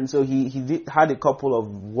 And so he had a couple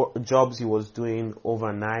of jobs he was doing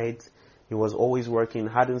overnight. He was always working,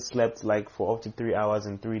 hadn't slept for up to 3 hours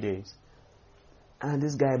in 3 days. And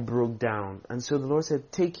this guy broke down. And so the Lord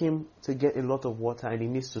said, take him to get a lot of water and he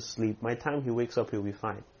needs to sleep. By the time he wakes up, he'll be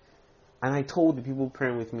fine. And I told the people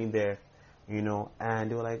praying with me there,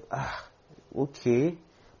 and they were like, okay.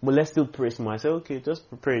 But let's still pray more. I said, okay, just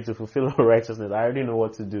prepare to fulfill our righteousness. I already know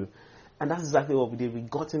what to do. And that's exactly what we did. We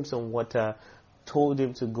got him some water, told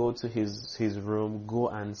him to go to his room, go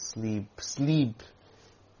and sleep. Sleep.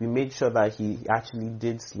 We made sure that he actually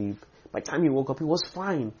did sleep. By the time he woke up, he was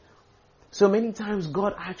fine. So many times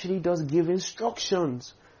God actually does give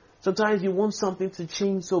instructions. Sometimes you want something to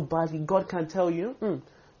change so badly. God can tell you,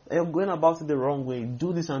 you're going about it the wrong way.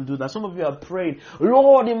 Do this and do that. Some of you are praying,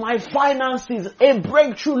 Lord, in my finances, a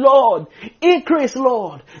breakthrough, Lord. Increase,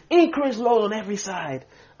 Lord. Increase, Lord, on every side.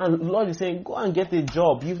 And the Lord is saying, go and get a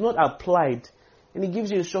job. You've not applied. And He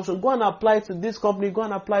gives you instruction. Go and apply to this company. Go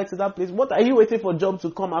and apply to that place. What are you waiting for job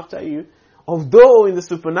to come after you? Although in the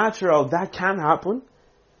supernatural, that can happen.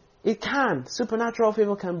 It can. Supernatural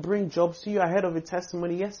favor can bring jobs to you ahead of a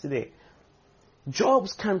testimony yesterday.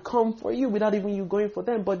 Jobs can come for you without even you going for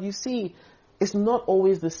them. But you see, it's not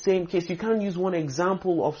always the same case. You can't use one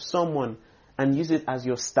example of someone and use it as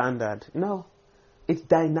your standard. No. It's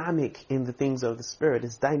dynamic in the things of the Spirit.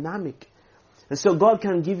 It's dynamic. And so God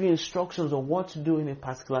can give you instructions on what to do in a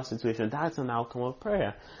particular situation. That's an outcome of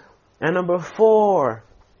prayer. And number 4,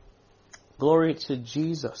 glory to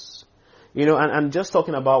Jesus. And just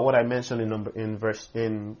talking about what I mentioned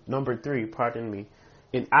in number 3,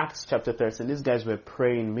 in Acts chapter 13, these guys were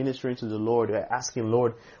praying, ministering to the Lord. They were asking,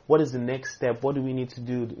 Lord, what is the next step? What do we need to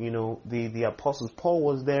do? The apostles, Paul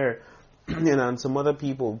was there, and some other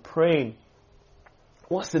people praying.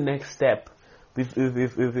 What's the next step?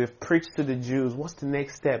 We've preached to the Jews. What's the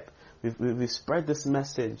next step? We've spread this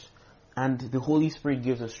message, and the Holy Spirit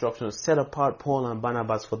gives instructions. Set apart Paul and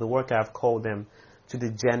Barnabas for the work I have called them, to the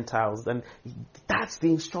Gentiles. And that's the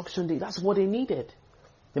instruction. That's what they needed.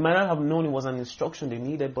 They might not have known it was an instruction they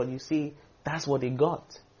needed, but you see, that's what they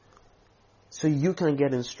got. So you can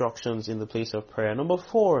get instructions in the place of prayer. Number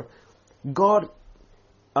 4, God,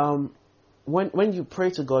 when you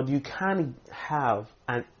pray to God, you can have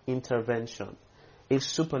an intervention, a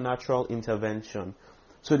supernatural intervention.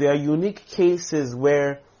 So there are unique cases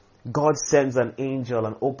where God sends an angel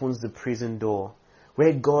and opens the prison door,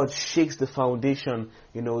 where God shakes the foundation.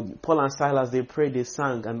 Paul and Silas, they prayed, they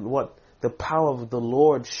sang, and what? The power of the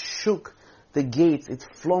Lord shook the gates. It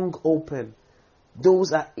flung open.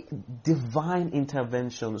 Those are divine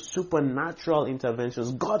interventions, supernatural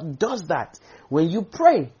interventions. God does that when you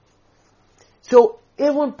pray. So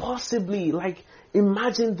even possibly,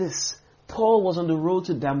 imagine this. Paul was on the road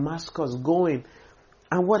to Damascus going,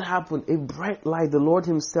 and what happened? A bright light, the Lord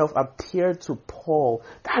Himself appeared to Paul.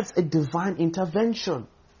 That's a divine intervention.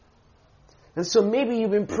 And so maybe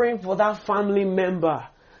you've been praying for that family member.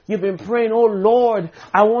 You've been praying, oh Lord,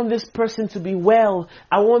 I want this person to be well.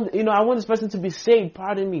 I want this person to be saved.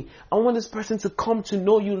 Pardon me. I want this person to come to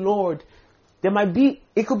know you, Lord.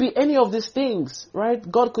 It could be any of these things,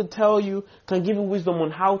 right? God could tell you, can give you wisdom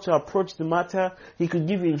on how to approach the matter. He could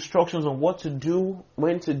give you instructions on what to do,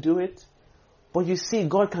 when to do it. But you see,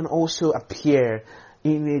 God can also appear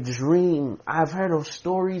in a dream. I've heard of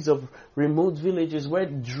stories of remote villages where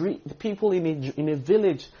people in a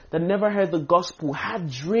village that never heard the gospel had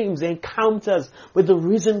dreams, encounters with the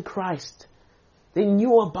risen Christ. They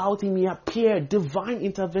knew about Him. He appeared. Divine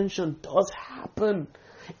intervention does happen.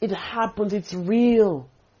 It happens. It's real.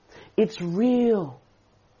 It's real.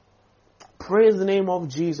 Praise the name of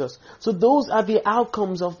Jesus. So those are the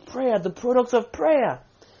outcomes of prayer, the products of prayer.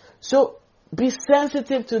 So be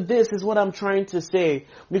sensitive to this is what I'm trying to say.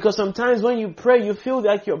 Because sometimes when you pray, you feel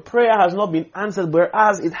like your prayer has not been answered,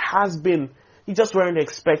 whereas it has been. You just weren't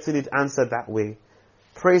expecting it answered that way.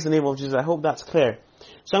 Praise the name of Jesus. I hope that's clear.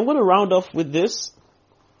 So I'm going to round off with this.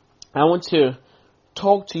 I want to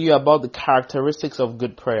talk to you about the characteristics of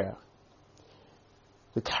good prayer.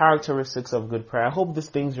 The characteristics of good prayer. I hope these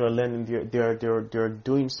things you're learning, they're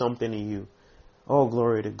doing something in you. Oh,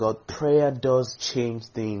 glory to God. Prayer does change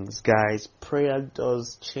things, guys. Prayer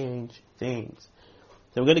does change things.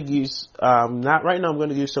 So I'm going to use, I'm going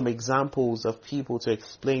to use some examples of people to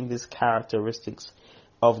explain these characteristics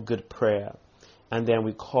of good prayer. And then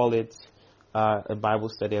we call it a Bible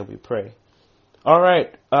study and we pray. All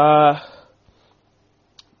right.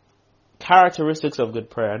 Characteristics of good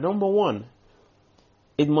prayer. Number 1,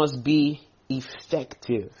 it must be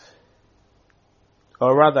effective.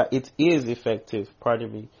 Or rather, it is effective.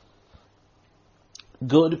 Pardon me.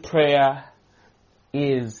 Good prayer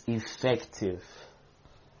is effective.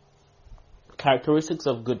 Characteristics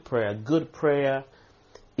of good prayer. Good prayer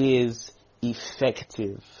is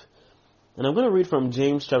effective. And I'm going to read from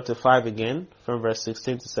James chapter 5 again, from verse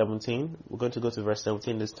 16 to 17. We're going to go to verse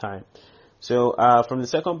 17 this time. So from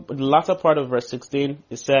the latter part of verse 16,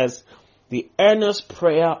 it says, the earnest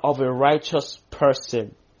prayer of a righteous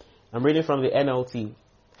person, I'm reading from the NLT,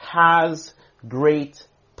 has great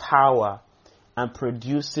power and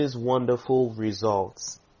produces wonderful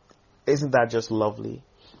results. Isn't that just lovely?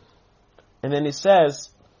 And then it says,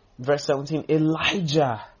 verse 17,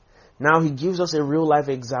 Elijah. Now he gives us a real life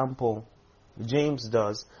example. James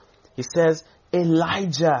does. He says,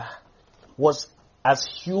 Elijah was as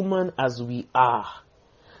human as we are.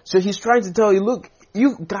 So he's trying to tell you, look,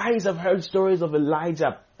 you guys have heard stories of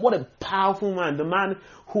Elijah. What a powerful man. The man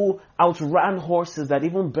who outran horses that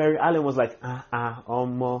even Barry Allen was like,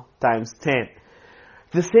 almost times 10.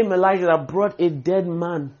 The same Elijah that brought a dead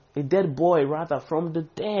boy from the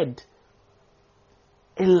dead.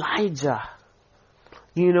 Elijah.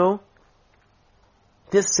 You know,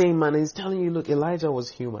 this same man is telling you, look, Elijah was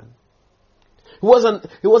human. He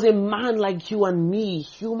was a man like you and me,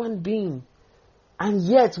 human being. And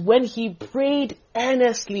yet, when he prayed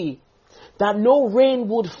earnestly that no rain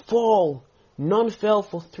would fall, none fell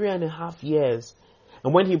for 3.5 years.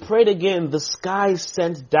 And when he prayed again, the sky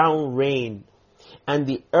sent down rain, and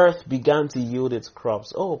the earth began to yield its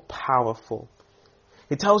crops. Oh, powerful.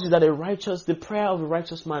 It tells you that the prayer of a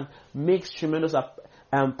righteous man makes tremendous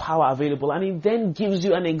power available. And it then gives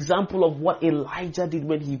you an example of what Elijah did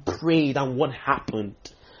when he prayed and what happened.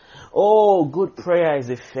 Oh, good prayer is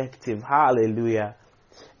effective. Hallelujah.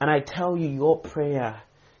 And I tell you, your prayer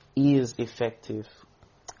is effective.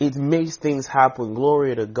 It makes things happen.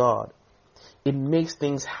 Glory to God. It makes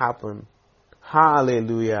things happen.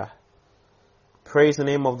 Hallelujah. Praise the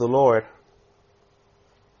name of the Lord.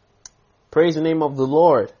 Praise the name of the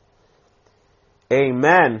Lord.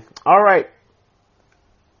 Amen. All right.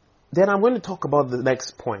 Then I'm going to talk about the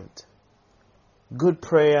next point. Good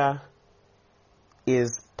prayer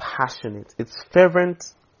is passionate. It's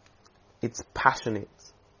fervent. It's passionate.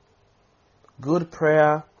 Good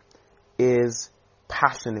prayer is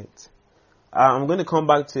passionate. I'm going to come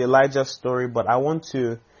back to Elijah's story, but I want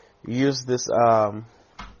to use this.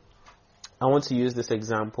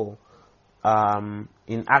 Example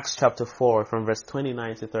in Acts chapter 4 from verse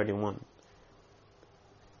 29 to 31.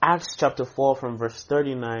 Acts chapter 4 from verse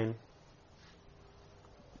 29.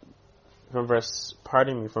 From verse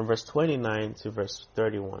 29 to verse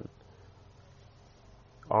 31.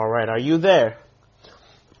 All right, are you there?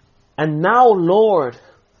 And now, Lord,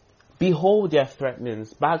 behold their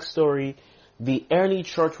threatenings. Backstory, the early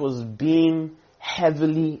church was being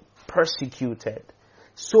heavily persecuted.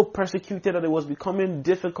 So persecuted that it was becoming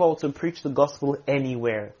difficult to preach the gospel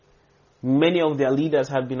anywhere. Many of their leaders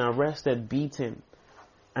had been arrested, beaten,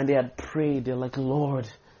 and they had prayed. They're like, Lord,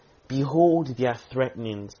 behold their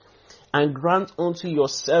threatenings, and grant unto your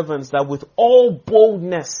servants that with all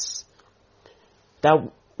boldness,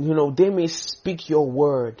 that, they may speak your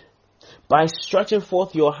word, by stretching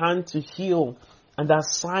forth your hand to heal, and that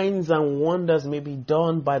signs and wonders may be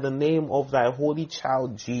done by the name of thy holy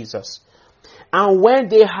child Jesus. And when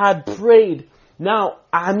they had prayed, now,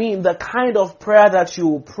 the kind of prayer that you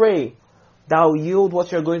will pray that will yield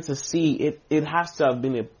what you're going to see, it has to have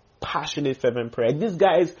been a passionate, fervent prayer. These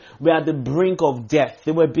guys were at the brink of death.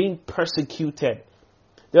 They were being persecuted.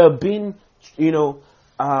 They were being,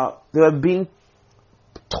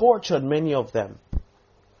 tortured, many of them.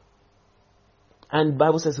 And the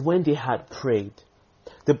Bible says when they had prayed,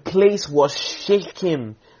 the place was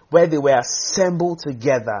shaken where they were assembled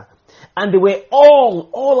together. And they were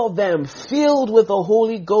all of them filled with the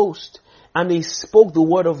Holy Ghost. And they spoke the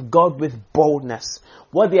word of God with boldness.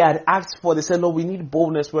 What they had asked for, they said, no, we need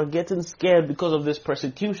boldness. We're getting scared because of these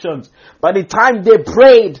persecutions. By the time they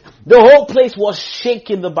prayed, the whole place was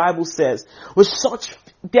shaking, the Bible says. With such,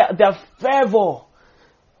 their fervor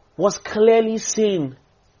was clearly seen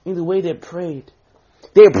in the way they prayed.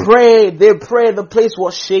 They prayed, the place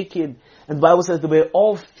was shaking. And the Bible says they were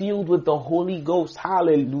all filled with the Holy Ghost.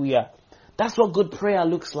 Hallelujah. That's what good prayer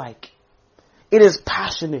looks like. It is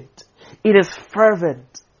passionate. It is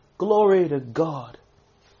fervent. Glory to God.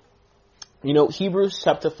 Hebrews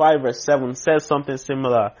chapter 5 verse 7 says something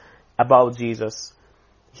similar about Jesus.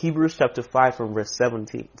 Hebrews chapter 5 from verse 7,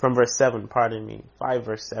 5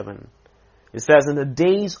 verse 7. It says, in the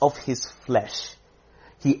days of his flesh,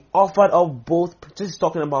 he offered up both, this is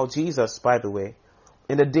talking about Jesus, by the way.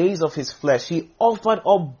 In the days of his flesh, he offered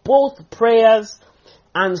up both prayers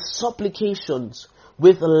and supplications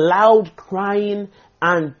with loud crying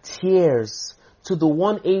and tears to the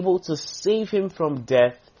one able to save him from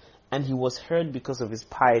death, and he was heard because of his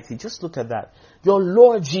piety. Just look at that. Your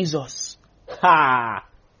Lord Jesus,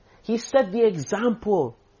 He set the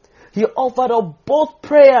example. He offered up both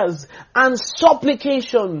prayers and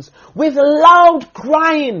supplications with loud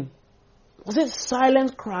crying. Was it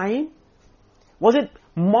silent crying? Was it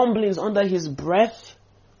mumblings under his breath?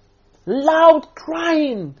 Loud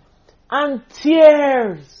crying and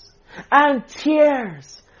tears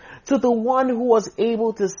to the one who was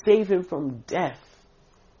able to save him from death.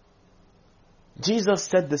 Jesus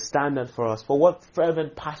set the standard for us for what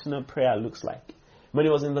fervent, passionate prayer looks like. When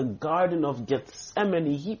he was in the Garden of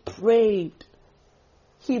Gethsemane, he prayed.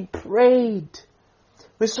 He prayed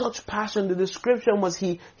with such passion. The description was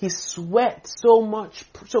he sweat so much,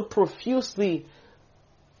 so profusely,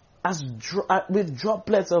 with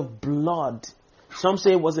droplets of blood. Some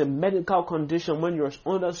say it was a medical condition. When you're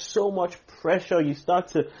under so much pressure, you start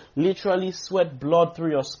to literally sweat blood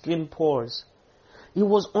through your skin pores. He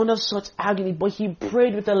was under such agony, but he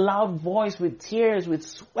prayed with a loud voice, with tears, with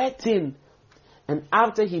sweating. And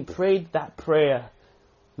after he prayed that prayer,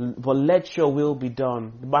 but let your will be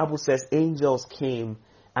done, the Bible says angels came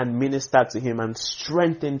and ministered to him and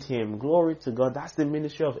strengthened him. Glory to God. That's the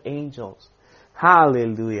ministry of angels.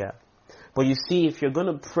 Hallelujah. But you see, if you're going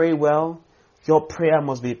to pray well, your prayer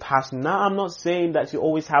must be passionate. Now, I'm not saying that you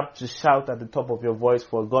always have to shout at the top of your voice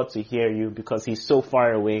for God to hear you because he's so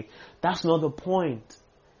far away. That's not the point.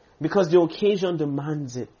 Because the occasion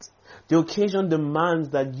demands it. The occasion demands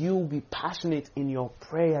that you be passionate in your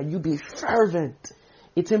prayer. You be fervent.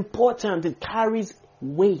 It's important. It carries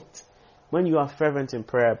weight when you are fervent in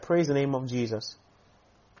prayer. Praise the name of Jesus.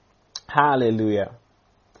 Hallelujah.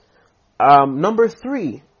 Number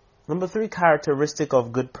three characteristic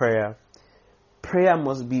of good prayer. Prayer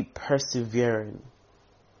must be persevering.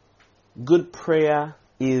 Good prayer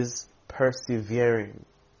is persevering.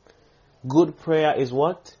 Good prayer is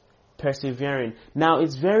what? Persevering. Now,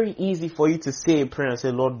 it's very easy for you to say a prayer and say,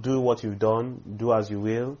 Lord, do what you've done. Do as you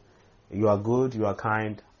will. You are good. You are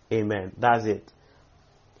kind. Amen. That's it.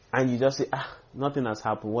 And you just say, nothing has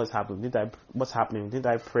happened. What's happened? What's happening? Did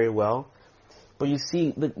I pray well? But you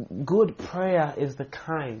see, the good prayer is the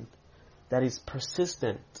kind that is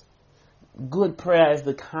persistent. Good prayer is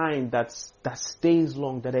the kind that stays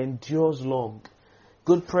long, that endures long.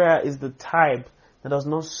 Good prayer is the type that does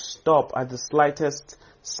not stop at the slightest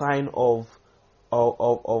sign of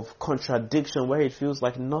contradiction, where it feels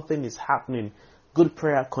like nothing is happening. Good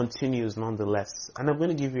prayer continues nonetheless. And I'm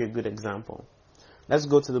going to give you a good example. Let's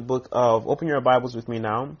go to the book of, open your Bibles with me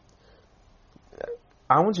now.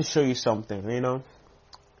 I want to show you something,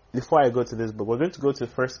 before I go to this book. We're going to go to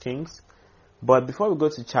 1 Kings. But before we go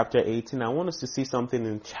to chapter 18, I want us to see something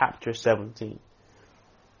in chapter 17.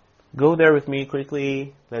 Go there with me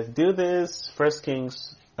quickly. Let's do this. 1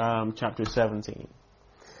 Kings chapter 17.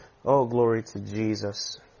 Oh, glory to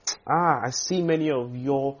Jesus. I see many of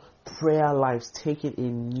your prayer lives taking a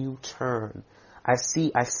new turn. I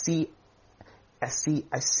see it.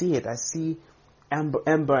 I see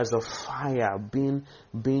embers of fire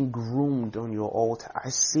being groomed on your altar. I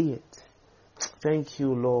see it. Thank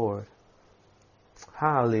you, Lord.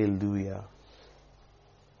 Hallelujah.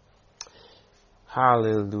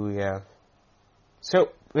 Hallelujah.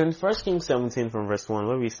 So in 1 Kings 17 from verse 1,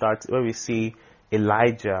 where we see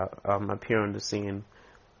Elijah appear on the scene,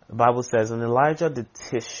 the Bible says, and Elijah the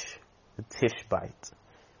Tishbite.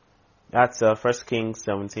 That's 1 Kings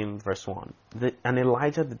 17 verse 1. And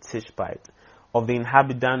Elijah the Tishbite of the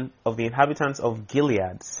inhabitants of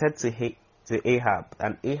Gilead said to Ahab,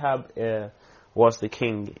 and Ahab was the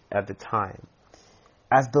king at the time,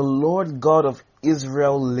 as the Lord God of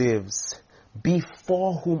Israel lives,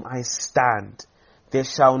 before whom I stand, there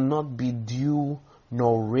shall not be dew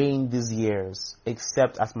nor rain these years,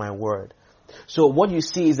 except at my word. So what you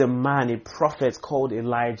see is a prophet called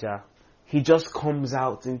Elijah. He just comes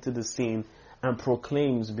out into the scene and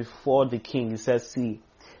proclaims before the king. He says, see,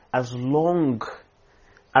 as long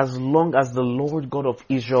as the Lord God of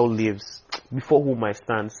Israel lives, before whom I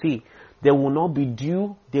stand, see, there will not be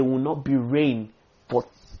dew, there will not be rain for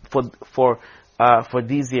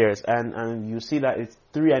these years. And you see that it's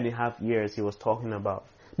 3.5 years he was talking about.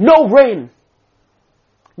 No rain!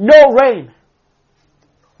 No rain!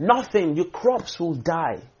 Nothing. Your crops will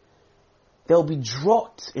die. There will be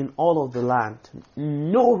drought in all of the land.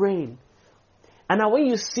 No rain. And now when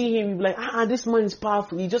you see him, you'll be like, this man is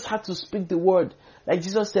powerful. You just have to speak the word. Like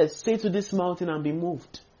Jesus said, say to this mountain and be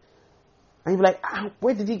moved. And you'll be like,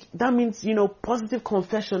 where did he? That means, positive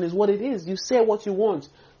confession is what it is. You say what you want.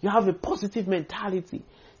 You have a positive mentality.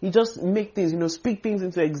 You just make things, speak things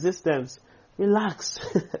into existence. Relax.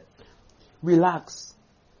 Relax.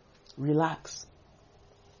 Relax.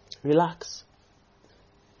 Relax.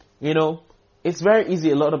 it's very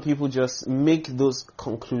easy. A lot of people just make those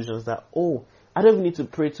conclusions that, oh, I don't even need to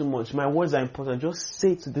pray too much. My words are important. Just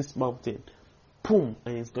say to this mountain, boom,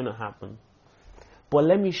 and it's going to happen. But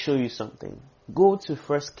let me show you something. Go to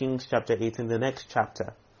 1 Kings chapter 18, the next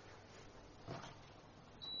chapter.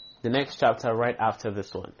 The next chapter right after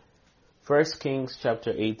this one. 1 Kings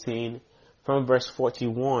chapter 18, from verse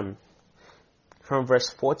 41. From verse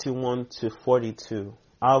 41 to 42.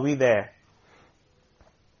 Are we there?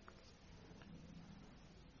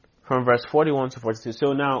 From verse 41 to 42.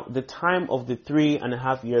 So now, the time of the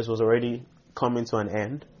 3.5 years was already coming to an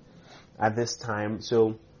end at this time.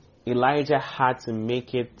 So, Elijah had to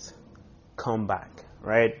make it come back,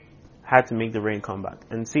 right? Had to make the rain come back.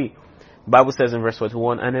 And see, the Bible says in verse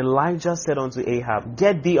 41, and Elijah said unto Ahab,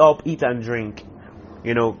 get thee up, eat and drink.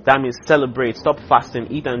 That means celebrate, stop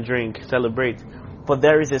fasting, eat and drink, celebrate. For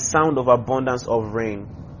there is a sound of abundance of rain.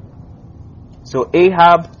 So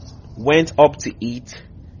Ahab went up to eat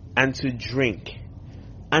and to drink.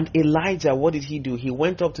 And Elijah, what did he do? He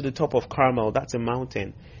went up to the top of Carmel, that's a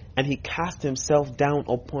mountain, and he cast himself down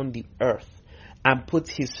upon the earth and put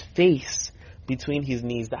his face between his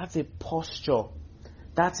knees. That's a posture.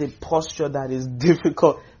 That's a posture that is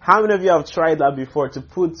difficult. How many of you have tried that before?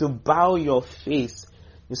 To bow your face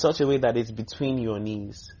in such a way that it's between your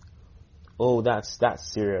knees. Oh, that's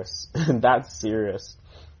serious. That's serious.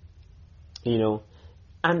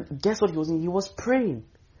 And guess what he was doing? He was praying.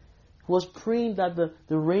 He was praying that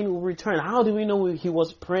the rain will return. How do we know he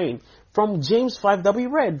was praying? From James 5 that we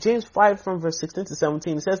read. James 5 from verse 16 to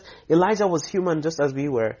 17. It says, Elijah was human just as we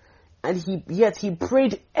were. And yet he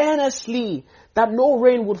prayed earnestly that no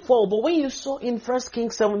rain would fall. But when you saw in 1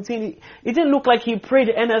 Kings 17, it didn't look like he prayed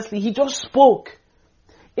earnestly. He just spoke.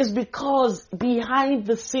 It's because behind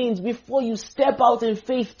the scenes, before you step out in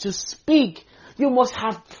faith to speak, you must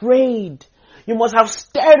have prayed. You must have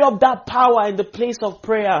stirred up that power in the place of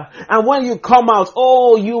prayer. And when you come out,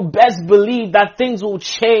 oh, you best believe that things will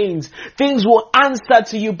change. Things will answer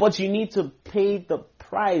to you, but you need to pay the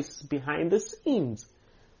price behind the scenes.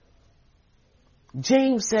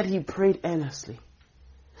 James said he prayed earnestly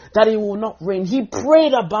that it will not rain. He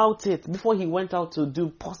prayed about it before he went out to do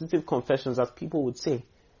positive confessions, as people would say.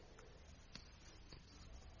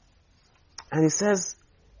 And it says,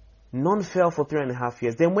 none fell for 3.5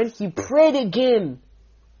 years. Then when he prayed again,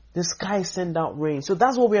 the sky sent out rain. So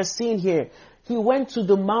that's what we are seeing here. He went to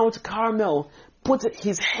the Mount Carmel, put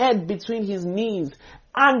his head between his knees,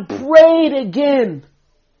 and prayed again.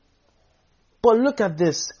 But look at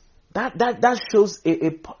this. That shows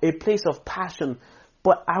a place of passion.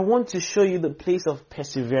 But I want to show you the place of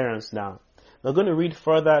perseverance now. We're going to read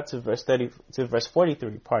further to verse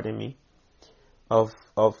 43, pardon me, of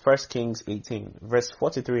 1 Kings 18. Verse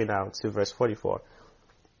 43 now to verse 44.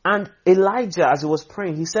 And Elijah, as he was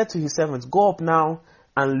praying, he said to his servants, go up now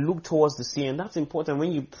and look towards the sea. And that's important.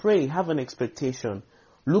 When you pray, have an expectation.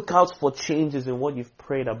 Look out for changes in what you've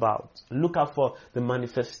prayed about. Look out for the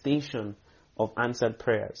manifestation of answered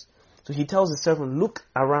prayers. So he tells the servant, look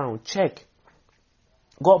around, check.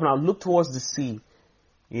 Go up now, look towards the sea.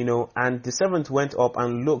 And the servant went up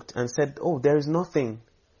and looked and said, oh, there is nothing.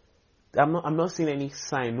 I'm not seeing any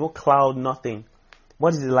sign, no cloud, nothing.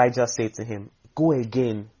 What did Elijah say to him? Go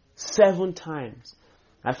again 7 times.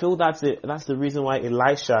 I feel that's the reason why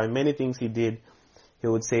Elisha, in many things he did, he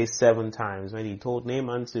would say 7 times. When he told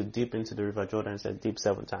Naaman to dip into the river Jordan, he said dip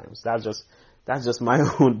 7 times. That's just my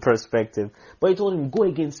own perspective. But he told him, go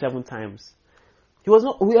again 7 times. I was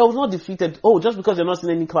not defeated. Oh, just because you're not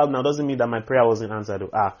seeing any cloud now doesn't mean that my prayer wasn't answered.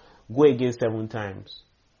 Go again 7 times.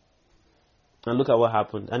 And look at what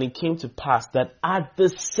happened. And it came to pass that at the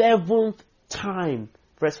 7th time,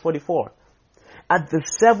 verse 44, at the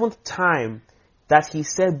 7th time that he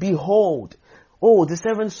said, behold, oh, the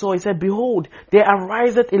servant saw, he said, behold, there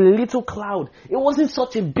ariseth a little cloud. It wasn't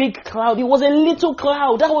such a big cloud. It was a little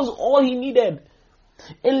cloud. That was all he needed.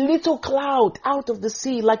 A little cloud out of the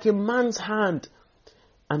sea like a man's hand.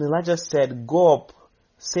 And Elijah said, go up,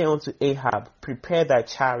 say unto Ahab, prepare thy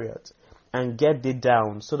chariot and get thee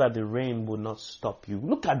down so that the rain will not stop you.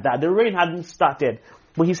 Look at that. The rain hadn't started.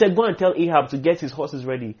 But he said, go and tell Ahab to get his horses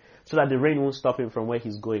ready so that the rain won't stop him from where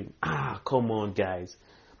he's going. Come on, guys.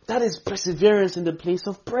 That is perseverance in the place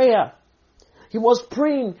of prayer. He was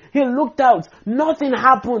praying. He looked out. Nothing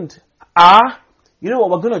happened. You know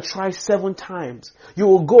what? We're going to try 7 times. You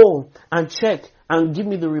will go and check and give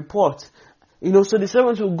me the report. So the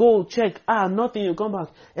servants will go check. Nothing. You come back.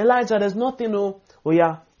 Elijah, there's nothing. Oh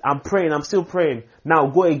yeah, I'm praying. I'm still praying. Now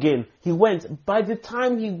go again. He went. By the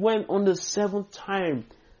time he went on the 7th time,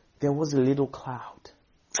 there was a little cloud.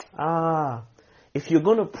 If you're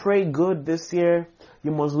going to pray good this year,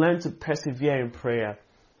 You must learn to persevere in prayer.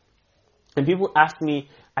 And people ask me,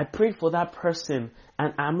 I prayed for that person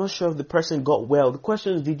and I'm not sure if the person got well. The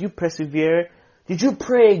question is, did you persevere? Did you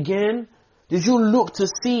pray again? Did you look to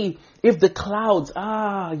see if the clouds,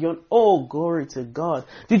 oh, glory to God.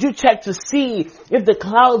 Did you check to see if the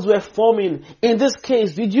clouds were forming? In this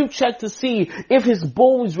case, did you check to see if his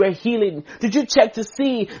bones were healing? Did you check to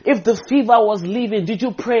see if the fever was leaving? Did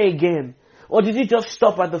you pray again? Or did you just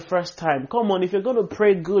stop at the first time? Come on, if you're going to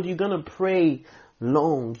pray good, you're going to pray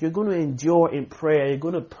long. You're going to endure in prayer. You're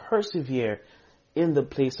going to persevere in the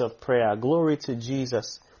place of prayer. Glory to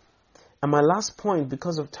Jesus. And my last point,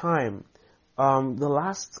 because of time, the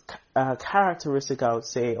last characteristic I would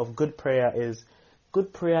say of good prayer is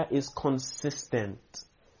consistent.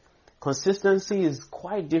 Consistency is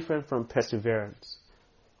quite different from perseverance.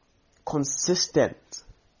 Consistent.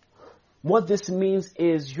 What this means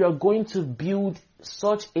is you're going to build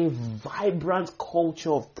such a vibrant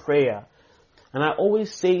culture of prayer. And I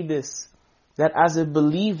always say this, that as a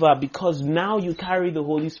believer, because now you carry the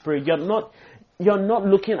Holy Spirit, you're not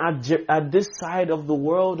looking at this side of the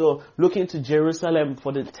world or looking to Jerusalem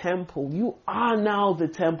for the temple. You are now the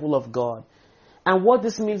temple of God. And what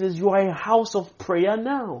this means is you are a house of prayer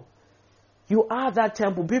now. You are that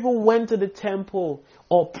temple. People went to the temple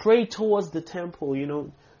or prayed towards the temple,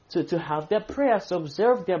 to have their prayers, to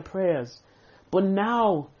observe their prayers. But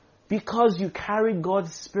now, because you carry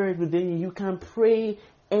God's Spirit within you, you can pray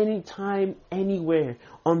anytime, anywhere.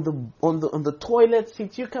 On the toilet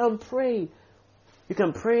seat, you can pray. You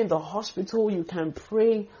can pray in the hospital. You can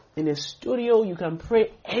pray in a studio. You can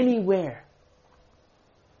pray anywhere.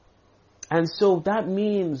 And so that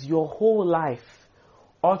means your whole life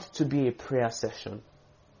ought to be a prayer session.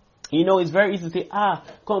 It's very easy to say,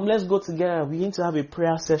 come, let's go together. We need to have a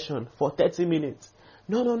prayer session for 30 minutes.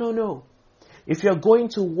 No. If you're going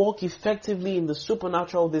to walk effectively in the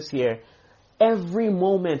supernatural this year, every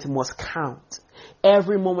moment must count.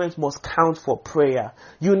 Every moment must count for prayer.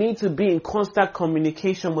 You need to be in constant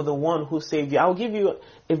communication with the one who saved you. I'll give you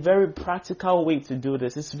a very practical way to do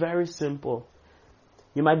this. It's very simple.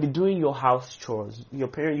 You might be doing your house chores. You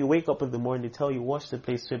wake up in the morning, they tell you, wash the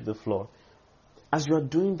place, sweep the floor. As you're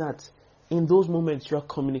doing that, in those moments, you're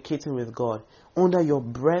communicating with God. Under your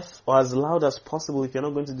breath, or as loud as possible, if you're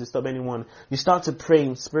not going to disturb anyone, you start to pray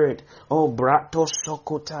in spirit. Oh, brato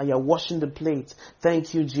sokota, you're washing the plate.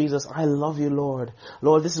 Thank you, Jesus. I love you, Lord.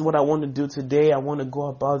 Lord, this is what I want to do today. I want to go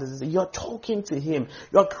about this. You're talking to Him.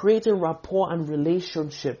 You're creating rapport and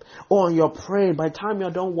relationship. Oh, and you're praying. By the time you're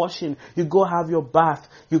done washing, you go have your bath.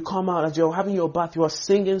 You come out. As you're having your bath, you are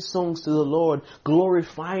singing songs to the Lord,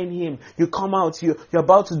 glorifying Him. You come out. You're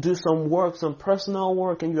about to do some work, some personal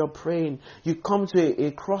work, and you're praying. You come to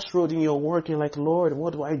a crossroad in your work and like, Lord,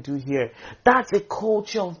 what do I do here? That's a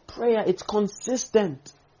culture of prayer. It's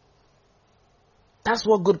consistent. That's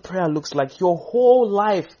what good prayer looks like. Your whole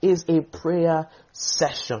life is a prayer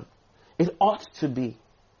session. It ought to be.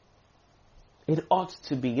 It ought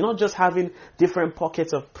to be. You're not just having different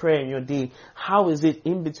pockets of prayer in your day. How is it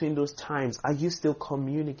in between those times? Are you still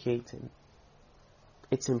communicating?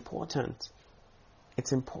 It's important.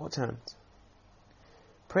 It's important.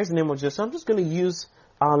 Praise the name of Jesus. So I'm just going to use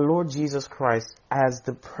our Lord Jesus Christ as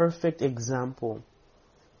the perfect example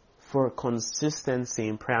for consistency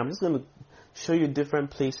in prayer. I'm just going to show you different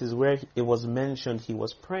places where it was mentioned He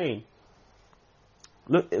was praying.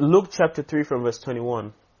 Luke chapter 3 from verse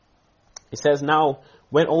 21. It says, now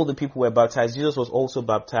when all the people were baptized, Jesus was also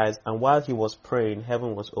baptized, and while He was praying,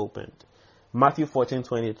 heaven was opened. Matthew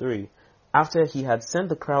 14:23. After He had sent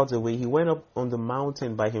the crowds away, He went up on the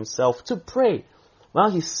mountain by Himself to pray. Well,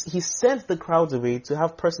 he sent the crowds away to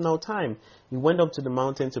have personal time. He went up to the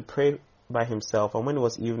mountain to pray by himself, and when it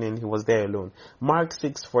was evening, He was there alone. Mark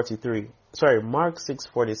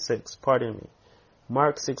 6:46, pardon me.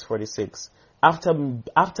 Mark 6:46.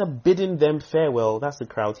 After bidding them farewell, that's the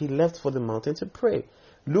crowd, He left for the mountain to pray.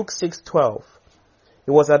 Luke 6:12.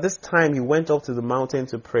 It was at this time He went up to the mountain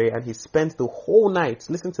to pray, and He spent the whole night,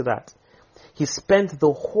 listen to that. He spent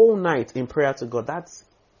the whole night in prayer to God. That's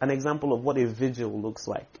an example of what a vigil looks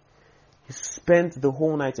like. He spent the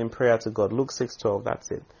whole night in prayer to God. Luke 6:12, that's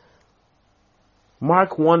it.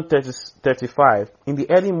 Mark 1:35. In the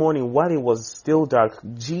early morning, while it was still dark,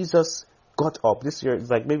 Jesus got up. This year, it's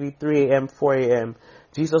like maybe 3 a.m., 4 a.m.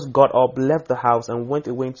 Jesus got up, left the house, and went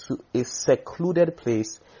away to a secluded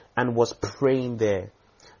place and was praying there.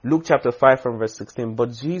 Luke chapter 5 from verse 16.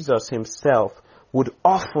 But Jesus Himself would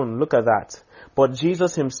often, look at that, but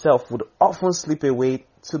Jesus Himself would often slip away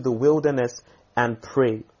to the wilderness and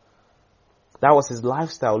pray. That was His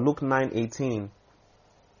lifestyle. Luke 9:18.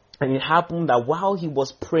 And it happened that while He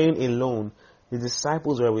was praying alone, the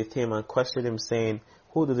disciples were with him and questioned him, saying,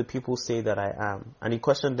 who do the people say that I am? And he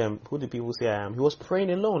questioned them, who do people say I am? He was praying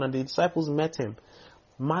alone, and the disciples met him.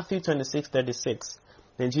 Matthew 26:36.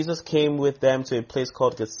 Then Jesus came with them to a place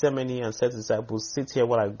called Gethsemane and said to the disciples, sit here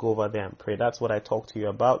while I go over there and pray. That's what I talked to you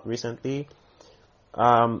about recently.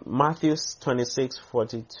 Matthew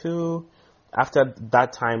 26:42. After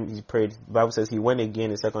that time he prayed. The Bible says he went again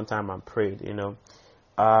the second time and prayed,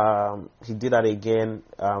 He did that again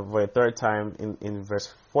for a third time in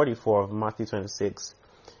verse 44 of Matthew 26.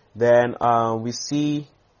 Then we see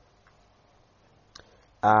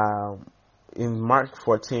in Mark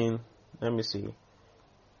 14, let me see.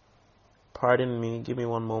 Pardon me, give me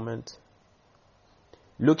one moment.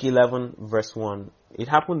 Luke 11 verse 1. It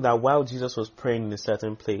happened that while Jesus was praying in a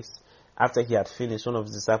certain place, after he had finished, one of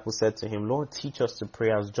his disciples said to him, Lord, teach us to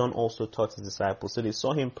pray as John also taught his disciples. So they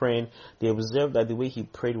saw him praying. They observed that the way he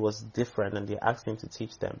prayed was different, and they asked him to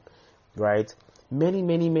teach them. Right?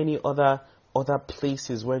 Many other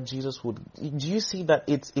places where Jesus would. Do you see that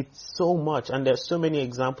it's so much? And there's so many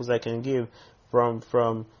examples I can give from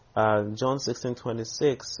John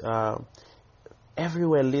 16:26.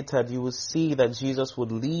 Everywhere littered, you will see that Jesus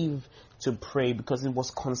would leave to pray because it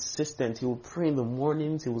was consistent. He would pray in the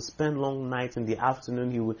mornings, he would spend long nights in the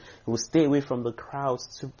afternoon, he would stay away from the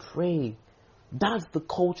crowds to pray. That's the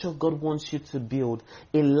culture God wants you to build,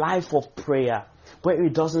 a life of prayer where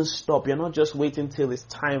it doesn't stop. You're not just waiting till it's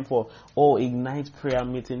time for Ignite prayer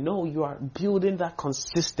meeting. No, you are building that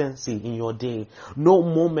consistency in your day. No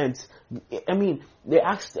moment. I mean, they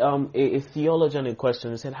asked a theologian a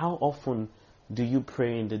question. They said, how often do you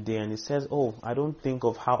pray in the day? And he says, I don't think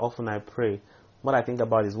of how often I pray. What I think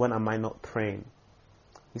about is when am I not praying?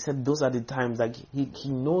 He said those are the times, like he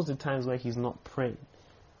knows the times where he's not praying.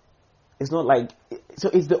 It's not like, so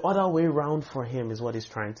it's the other way around for him is what he's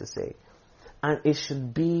trying to say. And it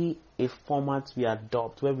should be a format we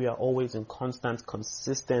adopt where we are always in constant,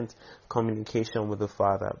 consistent communication with the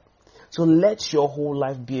Father. So let your whole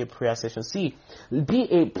life be a prayer session. See, be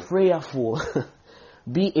a prayerful.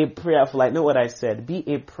 Be a prayerful. I know what I said. Be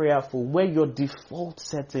a prayerful where your default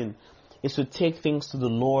setting is to take things to the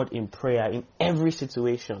Lord in prayer in every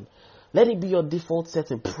situation. Let it be your default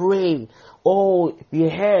setting. Pray. You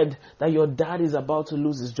heard that your dad is about to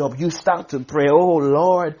lose his job. You start to pray. Oh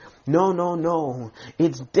Lord, no.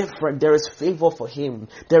 It's different. There is favor for him.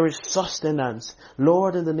 There is sustenance.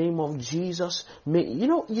 Lord, in the name of Jesus,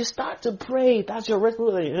 you start to pray. That's your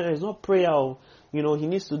response. It's not prayer. He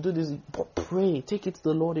needs to do this. But pray. Take it to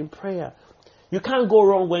the Lord in prayer. You can't go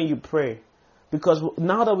wrong when you pray. Because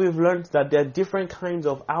now that we've learned that there are different kinds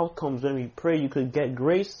of outcomes when we pray, you could get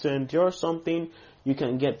grace to endure something. You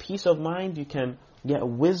can get peace of mind. You can get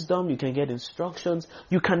wisdom. You can get instructions.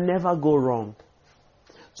 You can never go wrong.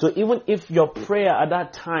 So even if your prayer at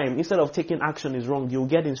that time, instead of taking action is wrong, you'll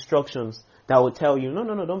get instructions that will tell you, no,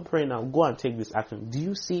 don't pray now. Go and take this action. Do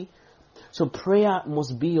you see? So prayer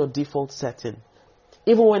must be your default setting.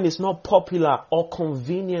 Even when it's not popular or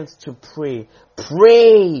convenient to pray,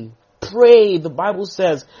 pray. Pray. The Bible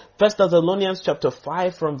says, 1 Thessalonians chapter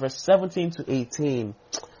 5 from verse 17 to 18.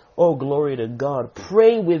 Oh, glory to God.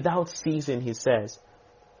 Pray without ceasing, he says.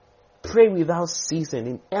 Pray without ceasing.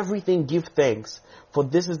 In everything give thanks, for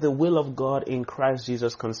this is the will of God in Christ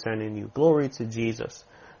Jesus concerning you. Glory to Jesus.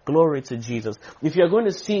 Glory to Jesus. If you're going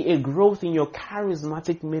to see a growth in your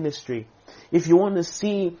charismatic ministry, if you want to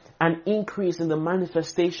see an increase in the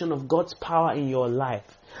manifestation of God's power in your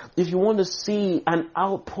life, if you want to see an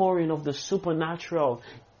outpouring of the supernatural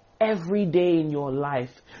every day in your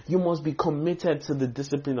life, you must be committed to the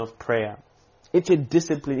discipline of prayer. It's a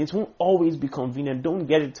discipline. It won't always be convenient. Don't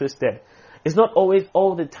get it twisted. It's not always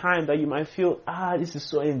all the time that you might feel, this is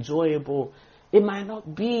so enjoyable. It might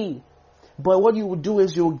not be. But what you will do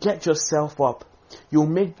is you'll get yourself up. You'll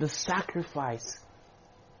make the sacrifice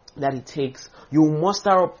that it takes. You'll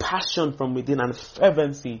muster a passion from within and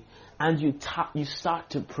fervency. And you start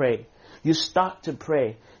to pray. You start to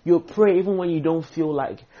pray. You pray even when you don't feel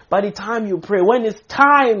like. By the time you pray, when it's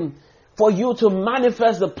time for you to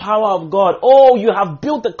manifest the power of God, you have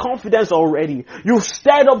built the confidence already. You've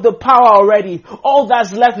stirred up the power already. All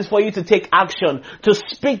that's left is for you to take action, to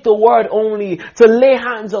speak the word only, to lay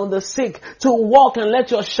hands on the sick, to walk and let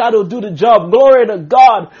your shadow do the job. Glory to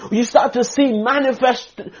God. You start to see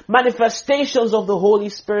manifestations of the Holy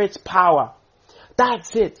Spirit's power.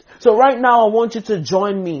 That's it. So right now I want you to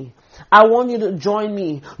join me. I want you to join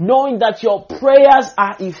me, knowing that your prayers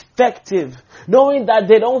are effective, knowing that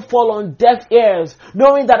they don't fall on deaf ears,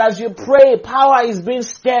 knowing that as you pray, power is being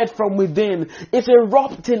stirred from within. It's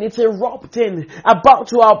erupting, about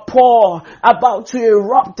to outpour, about to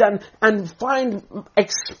erupt and find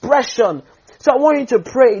expression. So I want you to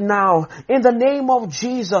pray now in the name of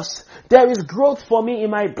Jesus. There is growth for me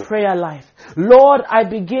in my prayer life. Lord, I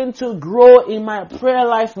begin to grow in my prayer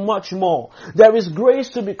life much more. There is grace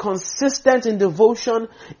to be consistent in devotion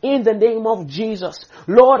in the name of Jesus.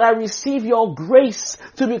 Lord, I receive your grace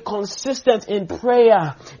to be consistent in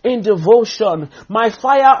prayer, in devotion. My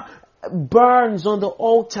fire burns on the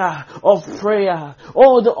altar of prayer.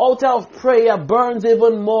 Oh, the altar of prayer burns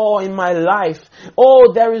even more in my life.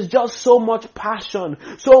 Oh, there is just so much passion,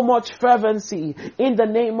 so much fervency in the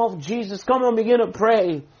name of Jesus. Come on, begin to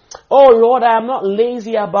pray. Oh Lord, I am not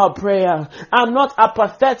lazy about prayer. I'm not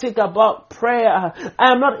apathetic about prayer.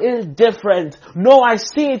 I am not indifferent. No, I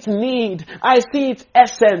see its need. I see its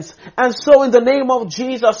essence. And so in the name of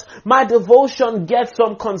Jesus, my devotion gets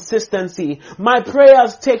some consistency. My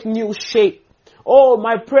prayers take new shape. Oh,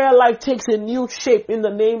 my prayer life takes a new shape in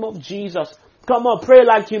the name of Jesus. Come on, pray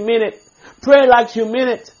like you mean it. Pray like you mean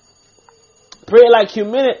it. Pray like you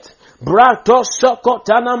mean it. Brato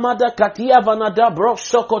sokotana mada katia vanada bro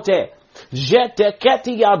sokote. Jete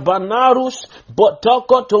ketia banarus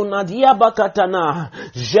botoko tonadia bakatana.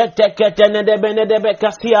 Jete ketene de bene de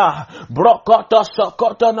bekasia. Brokoto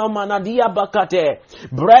sokoto no manadia bakate.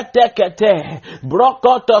 Brete kete.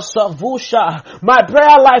 Brokoto savusha. My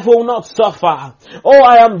prayer life will not suffer. Oh,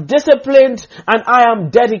 I am disciplined and I am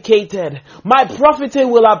dedicated. My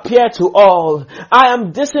profiting will appear to all. I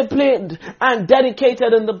am disciplined and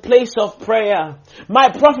dedicated in the place of prayer. My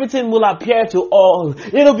profiting will appear to all.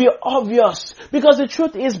 It'll be obvious because the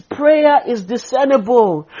truth is prayer is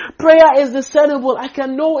discernible. Prayer is discernible. I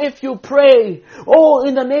can know if you pray. Oh,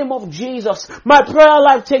 in the name of Jesus, my prayer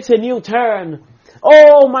life takes a new turn.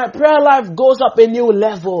 Oh, my prayer life goes up a new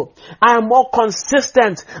level. I am more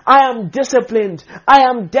consistent. I am disciplined. I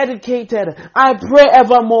am dedicated. I pray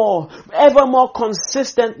ever more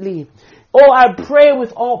consistently. Oh, I pray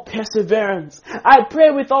with all perseverance. I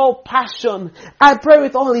pray with all passion. I pray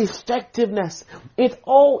with all effectiveness. With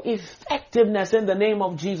all effectiveness in the name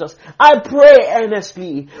of Jesus. I pray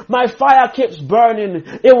earnestly. My fire keeps burning.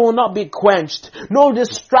 It will not be quenched. No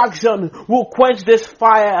distraction will quench this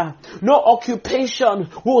fire. No occupation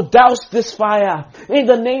will douse this fire. In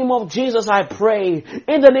the name of Jesus, I pray.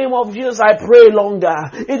 In the name of Jesus, I pray longer.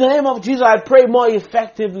 In the name of Jesus, I pray more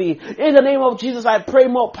effectively. In the name of Jesus, I pray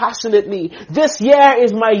more passionately. This year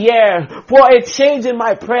is my year for a change in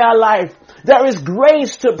my prayer life. There is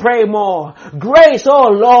grace to pray more. Grace, oh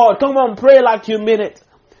Lord. Come on, pray like you mean it.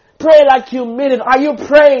 Pray like you mean it. Are you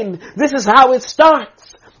praying? This is how it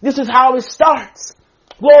starts. This is how it starts.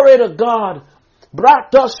 Glory to God.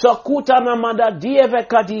 Brato sakuta namada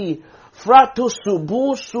dievekadi. Fratus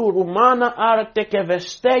subusu rumana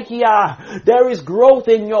artekevestekia. There is growth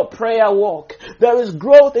in your prayer walk. There is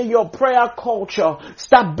growth in your prayer culture.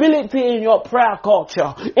 Stability in your prayer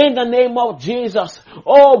culture. In the name of Jesus.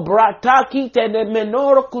 Oh, brataki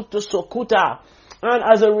tenemenoro kutusokuta. And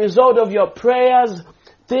as a result of your prayers,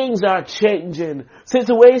 things are changing.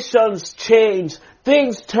 Situations change.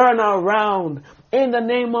 Things turn around. In the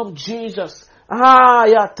name of Jesus.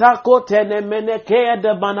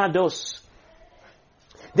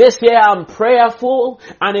 This year I'm prayerful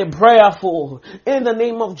and a prayerful. In the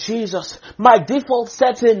name of Jesus. My default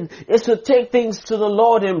setting is to take things to the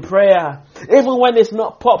Lord in prayer. Even when it's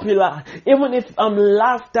not popular. Even if I'm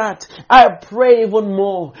laughed at. I pray even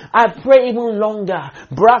more. I pray even longer.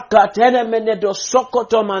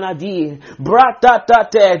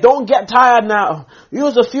 Don't get tired now.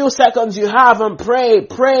 Use a few seconds you have and pray,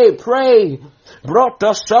 pray, pray.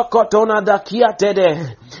 Broto sokotona dakia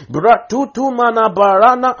tede. Bratutu mana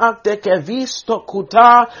barana akteke visto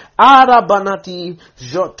kuta arabanati.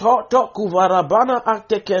 Jototo kuvarabana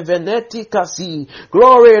akteke veneti kasi.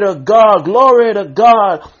 Glory to God, glory to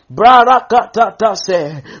God.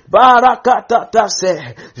 Barakatatase,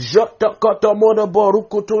 barakatatase. Jotokoto mono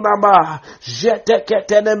borukutunama.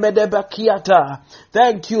 Jeteketene medebakiata.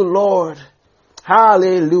 Thank you, Lord.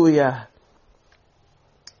 Hallelujah.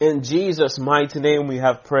 In Jesus' mighty name we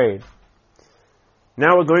have prayed.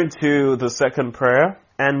 Now we're going to the second prayer.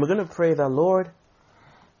 And we're going to pray that, Lord,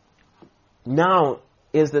 now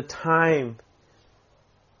is the time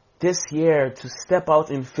this year to step out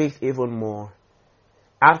in faith even more.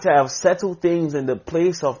 After I've settled things in the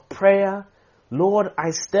place of prayer, Lord, I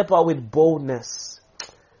step out with boldness.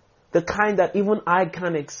 The kind that even I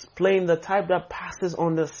can explain, the type that passes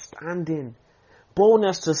understanding.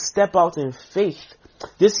 Boldness to step out in faith.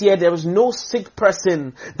 This year there is no sick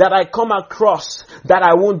person that I come across that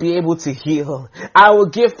I won't be able to heal. I will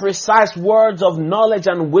give precise words of knowledge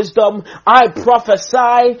and wisdom. I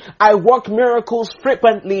prophesy. I work miracles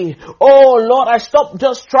frequently. Oh Lord, I stop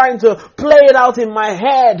just trying to play it out in my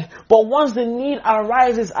head. But once the need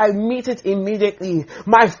arises, I meet it immediately.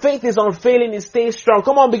 My faith is unfailing. It stays strong.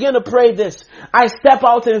 Come on, begin to pray this. I step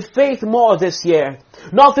out in faith more this year.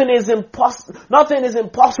 Nothing is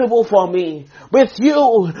impossible for me. With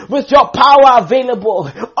you, with your power available,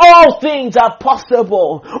 all things are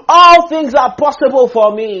possible. All things are possible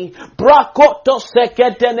for me. Brakoto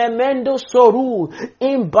seketenemendo soru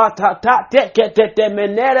imbatata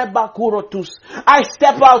teketetemenere bakurotus. I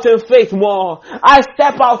step out in faith more. I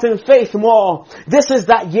step out in faith more. This is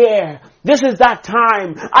that year. This is that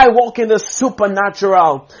time. I walk in the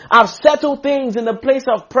supernatural. I've settled things in the place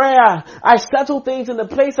of prayer. I settle things in the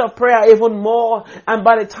place of prayer even more. And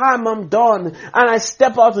by the time I'm done and I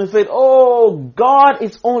step out in faith, oh God,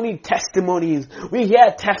 it's only testimonies. We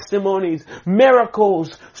hear testimonies,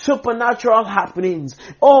 miracles, supernatural happenings.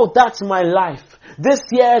 Oh, that's my life. This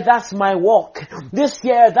year, that's my walk. This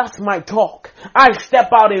year, that's my talk. I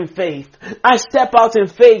step out in faith. I step out in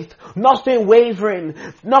faith. Nothing wavering.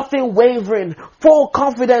 Nothing wavering. Full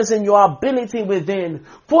confidence in your ability within.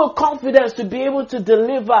 Full confidence to be able to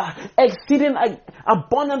deliver exceeding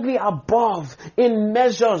abundantly above in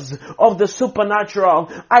measures of the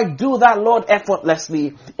supernatural. I do that, Lord,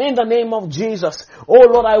 effortlessly. In the name of Jesus. Oh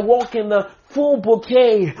Lord, I walk in the full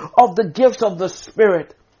bouquet of the gifts of the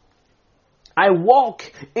Spirit. I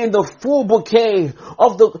walk in the full bouquet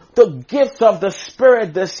of the gifts of the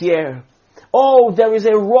Spirit this year. Oh, there is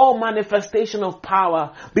a raw manifestation of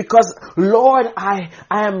power because, Lord, I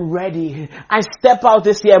am ready. I step out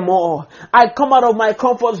this year more. I come out of my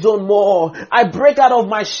comfort zone more. I break out of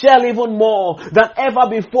my shell even more than ever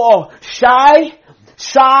before. Shy,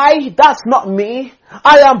 that's not me.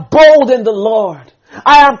 I am bold in the Lord.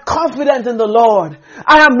 I am confident in the Lord.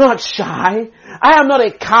 I am not shy. I am not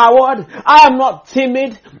a coward. I am not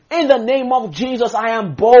timid. In the name of Jesus, I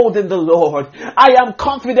am bold in the Lord. I am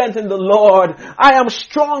confident in the Lord. I am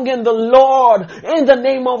strong in the Lord. In the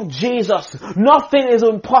name of Jesus, nothing is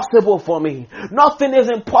impossible for me. Nothing is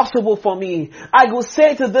impossible for me. I will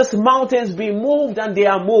say to these mountains, be moved, and they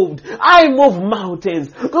are moved. I move mountains.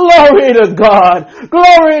 Glory to God.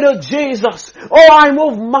 Glory to Jesus. Oh, I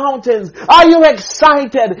move mountains. Are you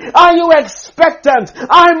excited? Are you expectant?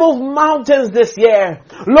 I move mountains this year.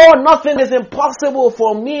 Lord, nothing is impossible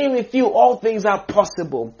for me. With you, all things are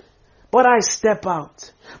possible. But I step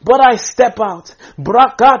out.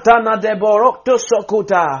 Brakata na deborokto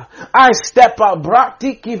sokuta. I step out.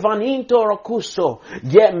 Bratiki vaninto rokuso.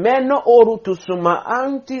 Yemeno orutusuma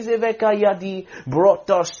antizeveka yadi.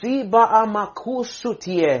 Brotosiba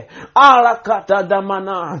amakusutie. Alakata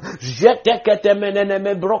damana. Jetekete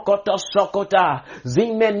menene brokota sokota.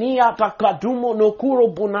 Zimenia takadumo nokuro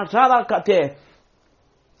bunatara kate.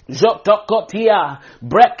 Jotokotia,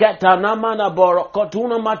 breketa namana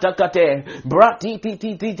borokotuna matakate, brati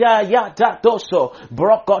titita yata toso,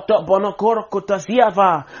 brokoto bonokoro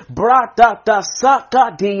kutasiava, bratata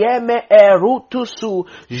saka dieme erutusu,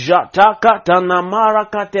 jatakata namara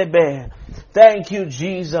katebe. Thank you,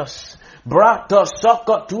 Jesus. Brato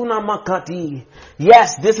sokotuna makati.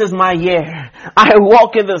 Yes, this is my year. I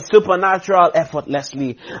walk in the supernatural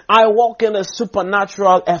effortlessly. I walk in the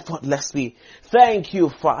supernatural effortlessly. Thank you,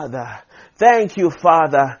 Father. Thank you,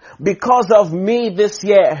 Father. Because of me this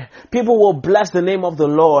year, people will bless the name of the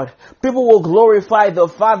Lord. People will glorify the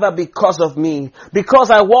Father because of me. Because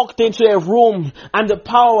I walked into a room and the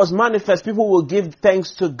power was manifest, people will give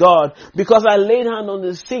thanks to God. Because I laid hand on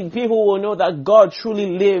the sick, people will know that God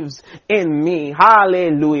truly lives in me.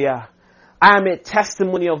 Hallelujah. I am a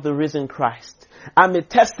testimony of the risen Christ. I'm a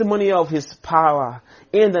testimony of His power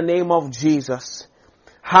in the name of Jesus.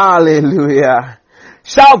 Hallelujah.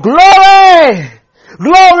 Shout glory!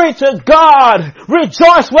 Glory to God!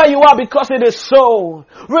 Rejoice where you are because it is so.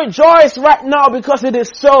 Rejoice right now because it is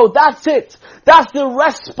so. That's it. That's the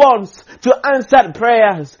response to answered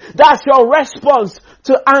prayers. That's your response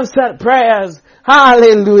to answered prayers.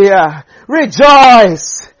 Hallelujah.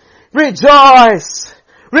 Rejoice! Rejoice!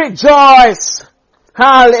 Rejoice!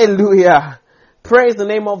 Hallelujah. Praise the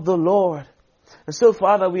name of the Lord. And so,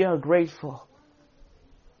 Father, we are grateful.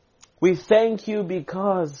 We thank you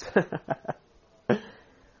because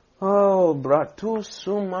oh, bratu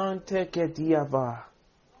sumante kediava.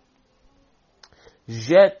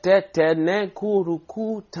 Jetetene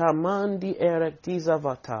kuruku tamandi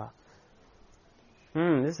erectizavata.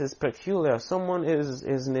 This is peculiar. Someone is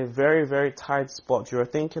in a very, very tight spot. You're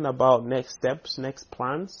thinking about next steps, next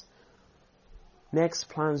plans. next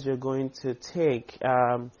plans you're going to take.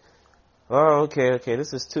 Okay.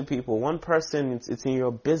 This is two people. One person, it's in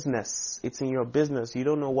your business. It's in your business. You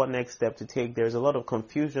don't know what next step to take. There's a lot of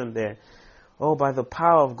confusion there. Oh, by the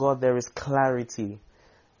power of God, there is clarity.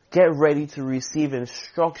 Get ready to receive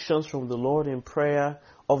instructions from the Lord in prayer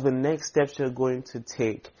of the next steps you're going to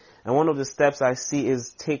take. And one of the steps I see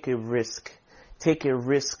is take a risk. Take a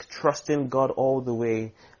risk, trusting God all the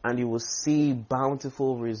way, and you will see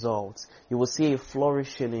bountiful results. You will see a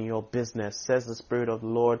flourishing in your business, says the Spirit of the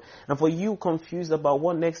Lord. And for you confused about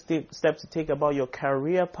what next step to take about your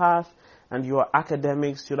career path and your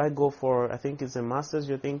academics, should I go for, I think it's a master's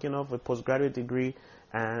you're thinking of, a postgraduate degree,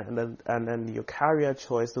 and then your career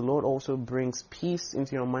choice, the Lord also brings peace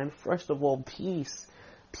into your mind. First of all, peace.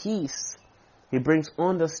 He brings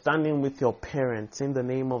understanding with your parents in the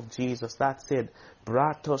name of Jesus. That's it.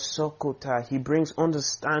 Brato Sokota. He brings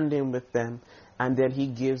understanding with them, and then he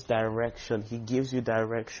gives direction. He gives you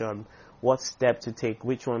direction. What step to take,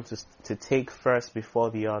 which one to take first before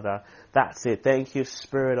the other. That's it. Thank you,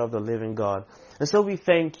 Spirit of the living God. And so we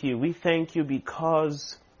thank you. We thank you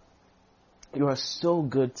because you are so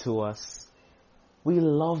good to us. We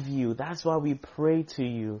love you. That's why we pray to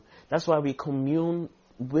you. That's why we commune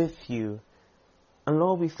with you. And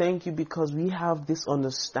Lord, we thank you because we have this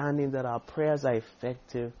understanding that our prayers are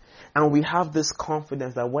effective. And we have this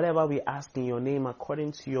confidence that whatever we ask in your name,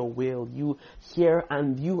 according to your will, you hear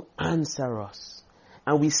and you answer us.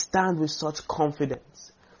 And we stand with such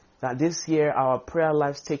confidence that this year our prayer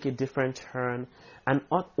lives take a different turn. And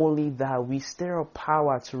not only that, we stir up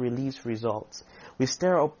power to release results. We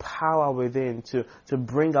stir up power within to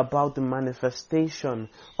bring about the manifestation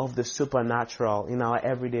of the supernatural in our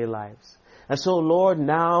everyday lives. And so, Lord,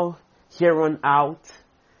 now, here on out,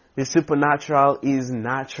 the supernatural is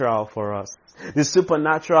natural for us. The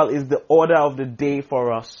supernatural is the order of the day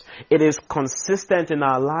for us. It is consistent in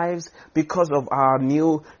our lives because of our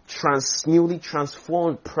newly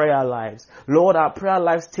transformed prayer lives. Lord, our prayer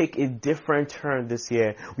lives take a different turn this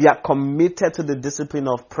year. We are committed to the discipline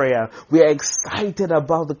of prayer. We are excited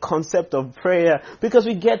about the concept of prayer because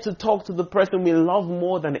we get to talk to the person we love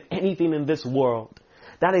more than anything in this world.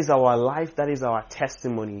 That is our life. That is our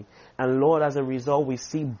testimony. And Lord, as a result, we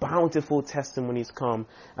see bountiful testimonies come.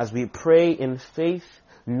 As we pray in faith,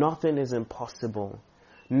 nothing is impossible.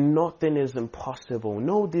 Nothing is impossible.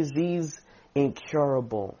 No disease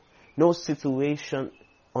incurable. No situation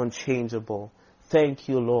unchangeable. Thank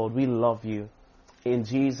you, Lord. We love you. In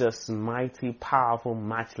Jesus' mighty, powerful,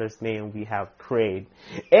 matchless name we have prayed.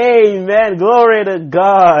 Amen. Glory to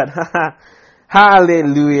God.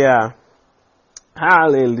 Hallelujah.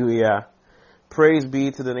 Hallelujah. Praise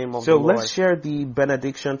be to the name of the Lord. So let's share the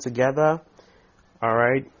benediction together. All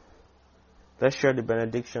right. Let's share the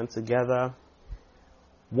benediction together.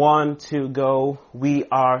 1, 2, go. We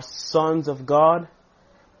are sons of God,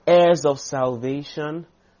 heirs of salvation,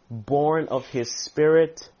 born of his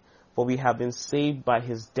Spirit, for we have been saved by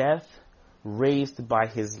his death, raised by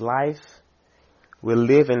his life. We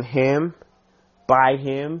live in him, by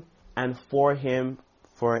him, and for him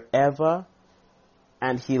forever.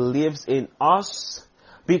 And he lives in us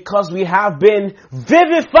because we have been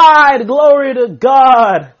vivified. Glory to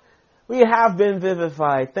God. We have been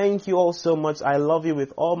vivified. Thank you all so much. I love you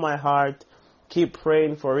with all my heart. Keep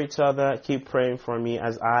praying for each other. Keep praying for me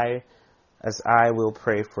as I will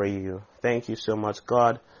pray for you. Thank you so much.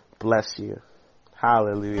 God bless you.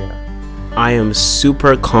 Hallelujah. I am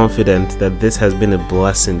super confident that this has been a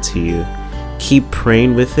blessing to you. Keep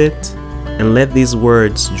praying with it and let these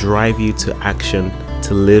words drive you to action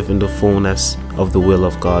to live in the fullness of the will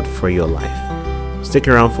of God for your life. Stick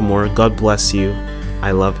around for more. God bless you. I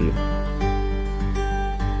love you.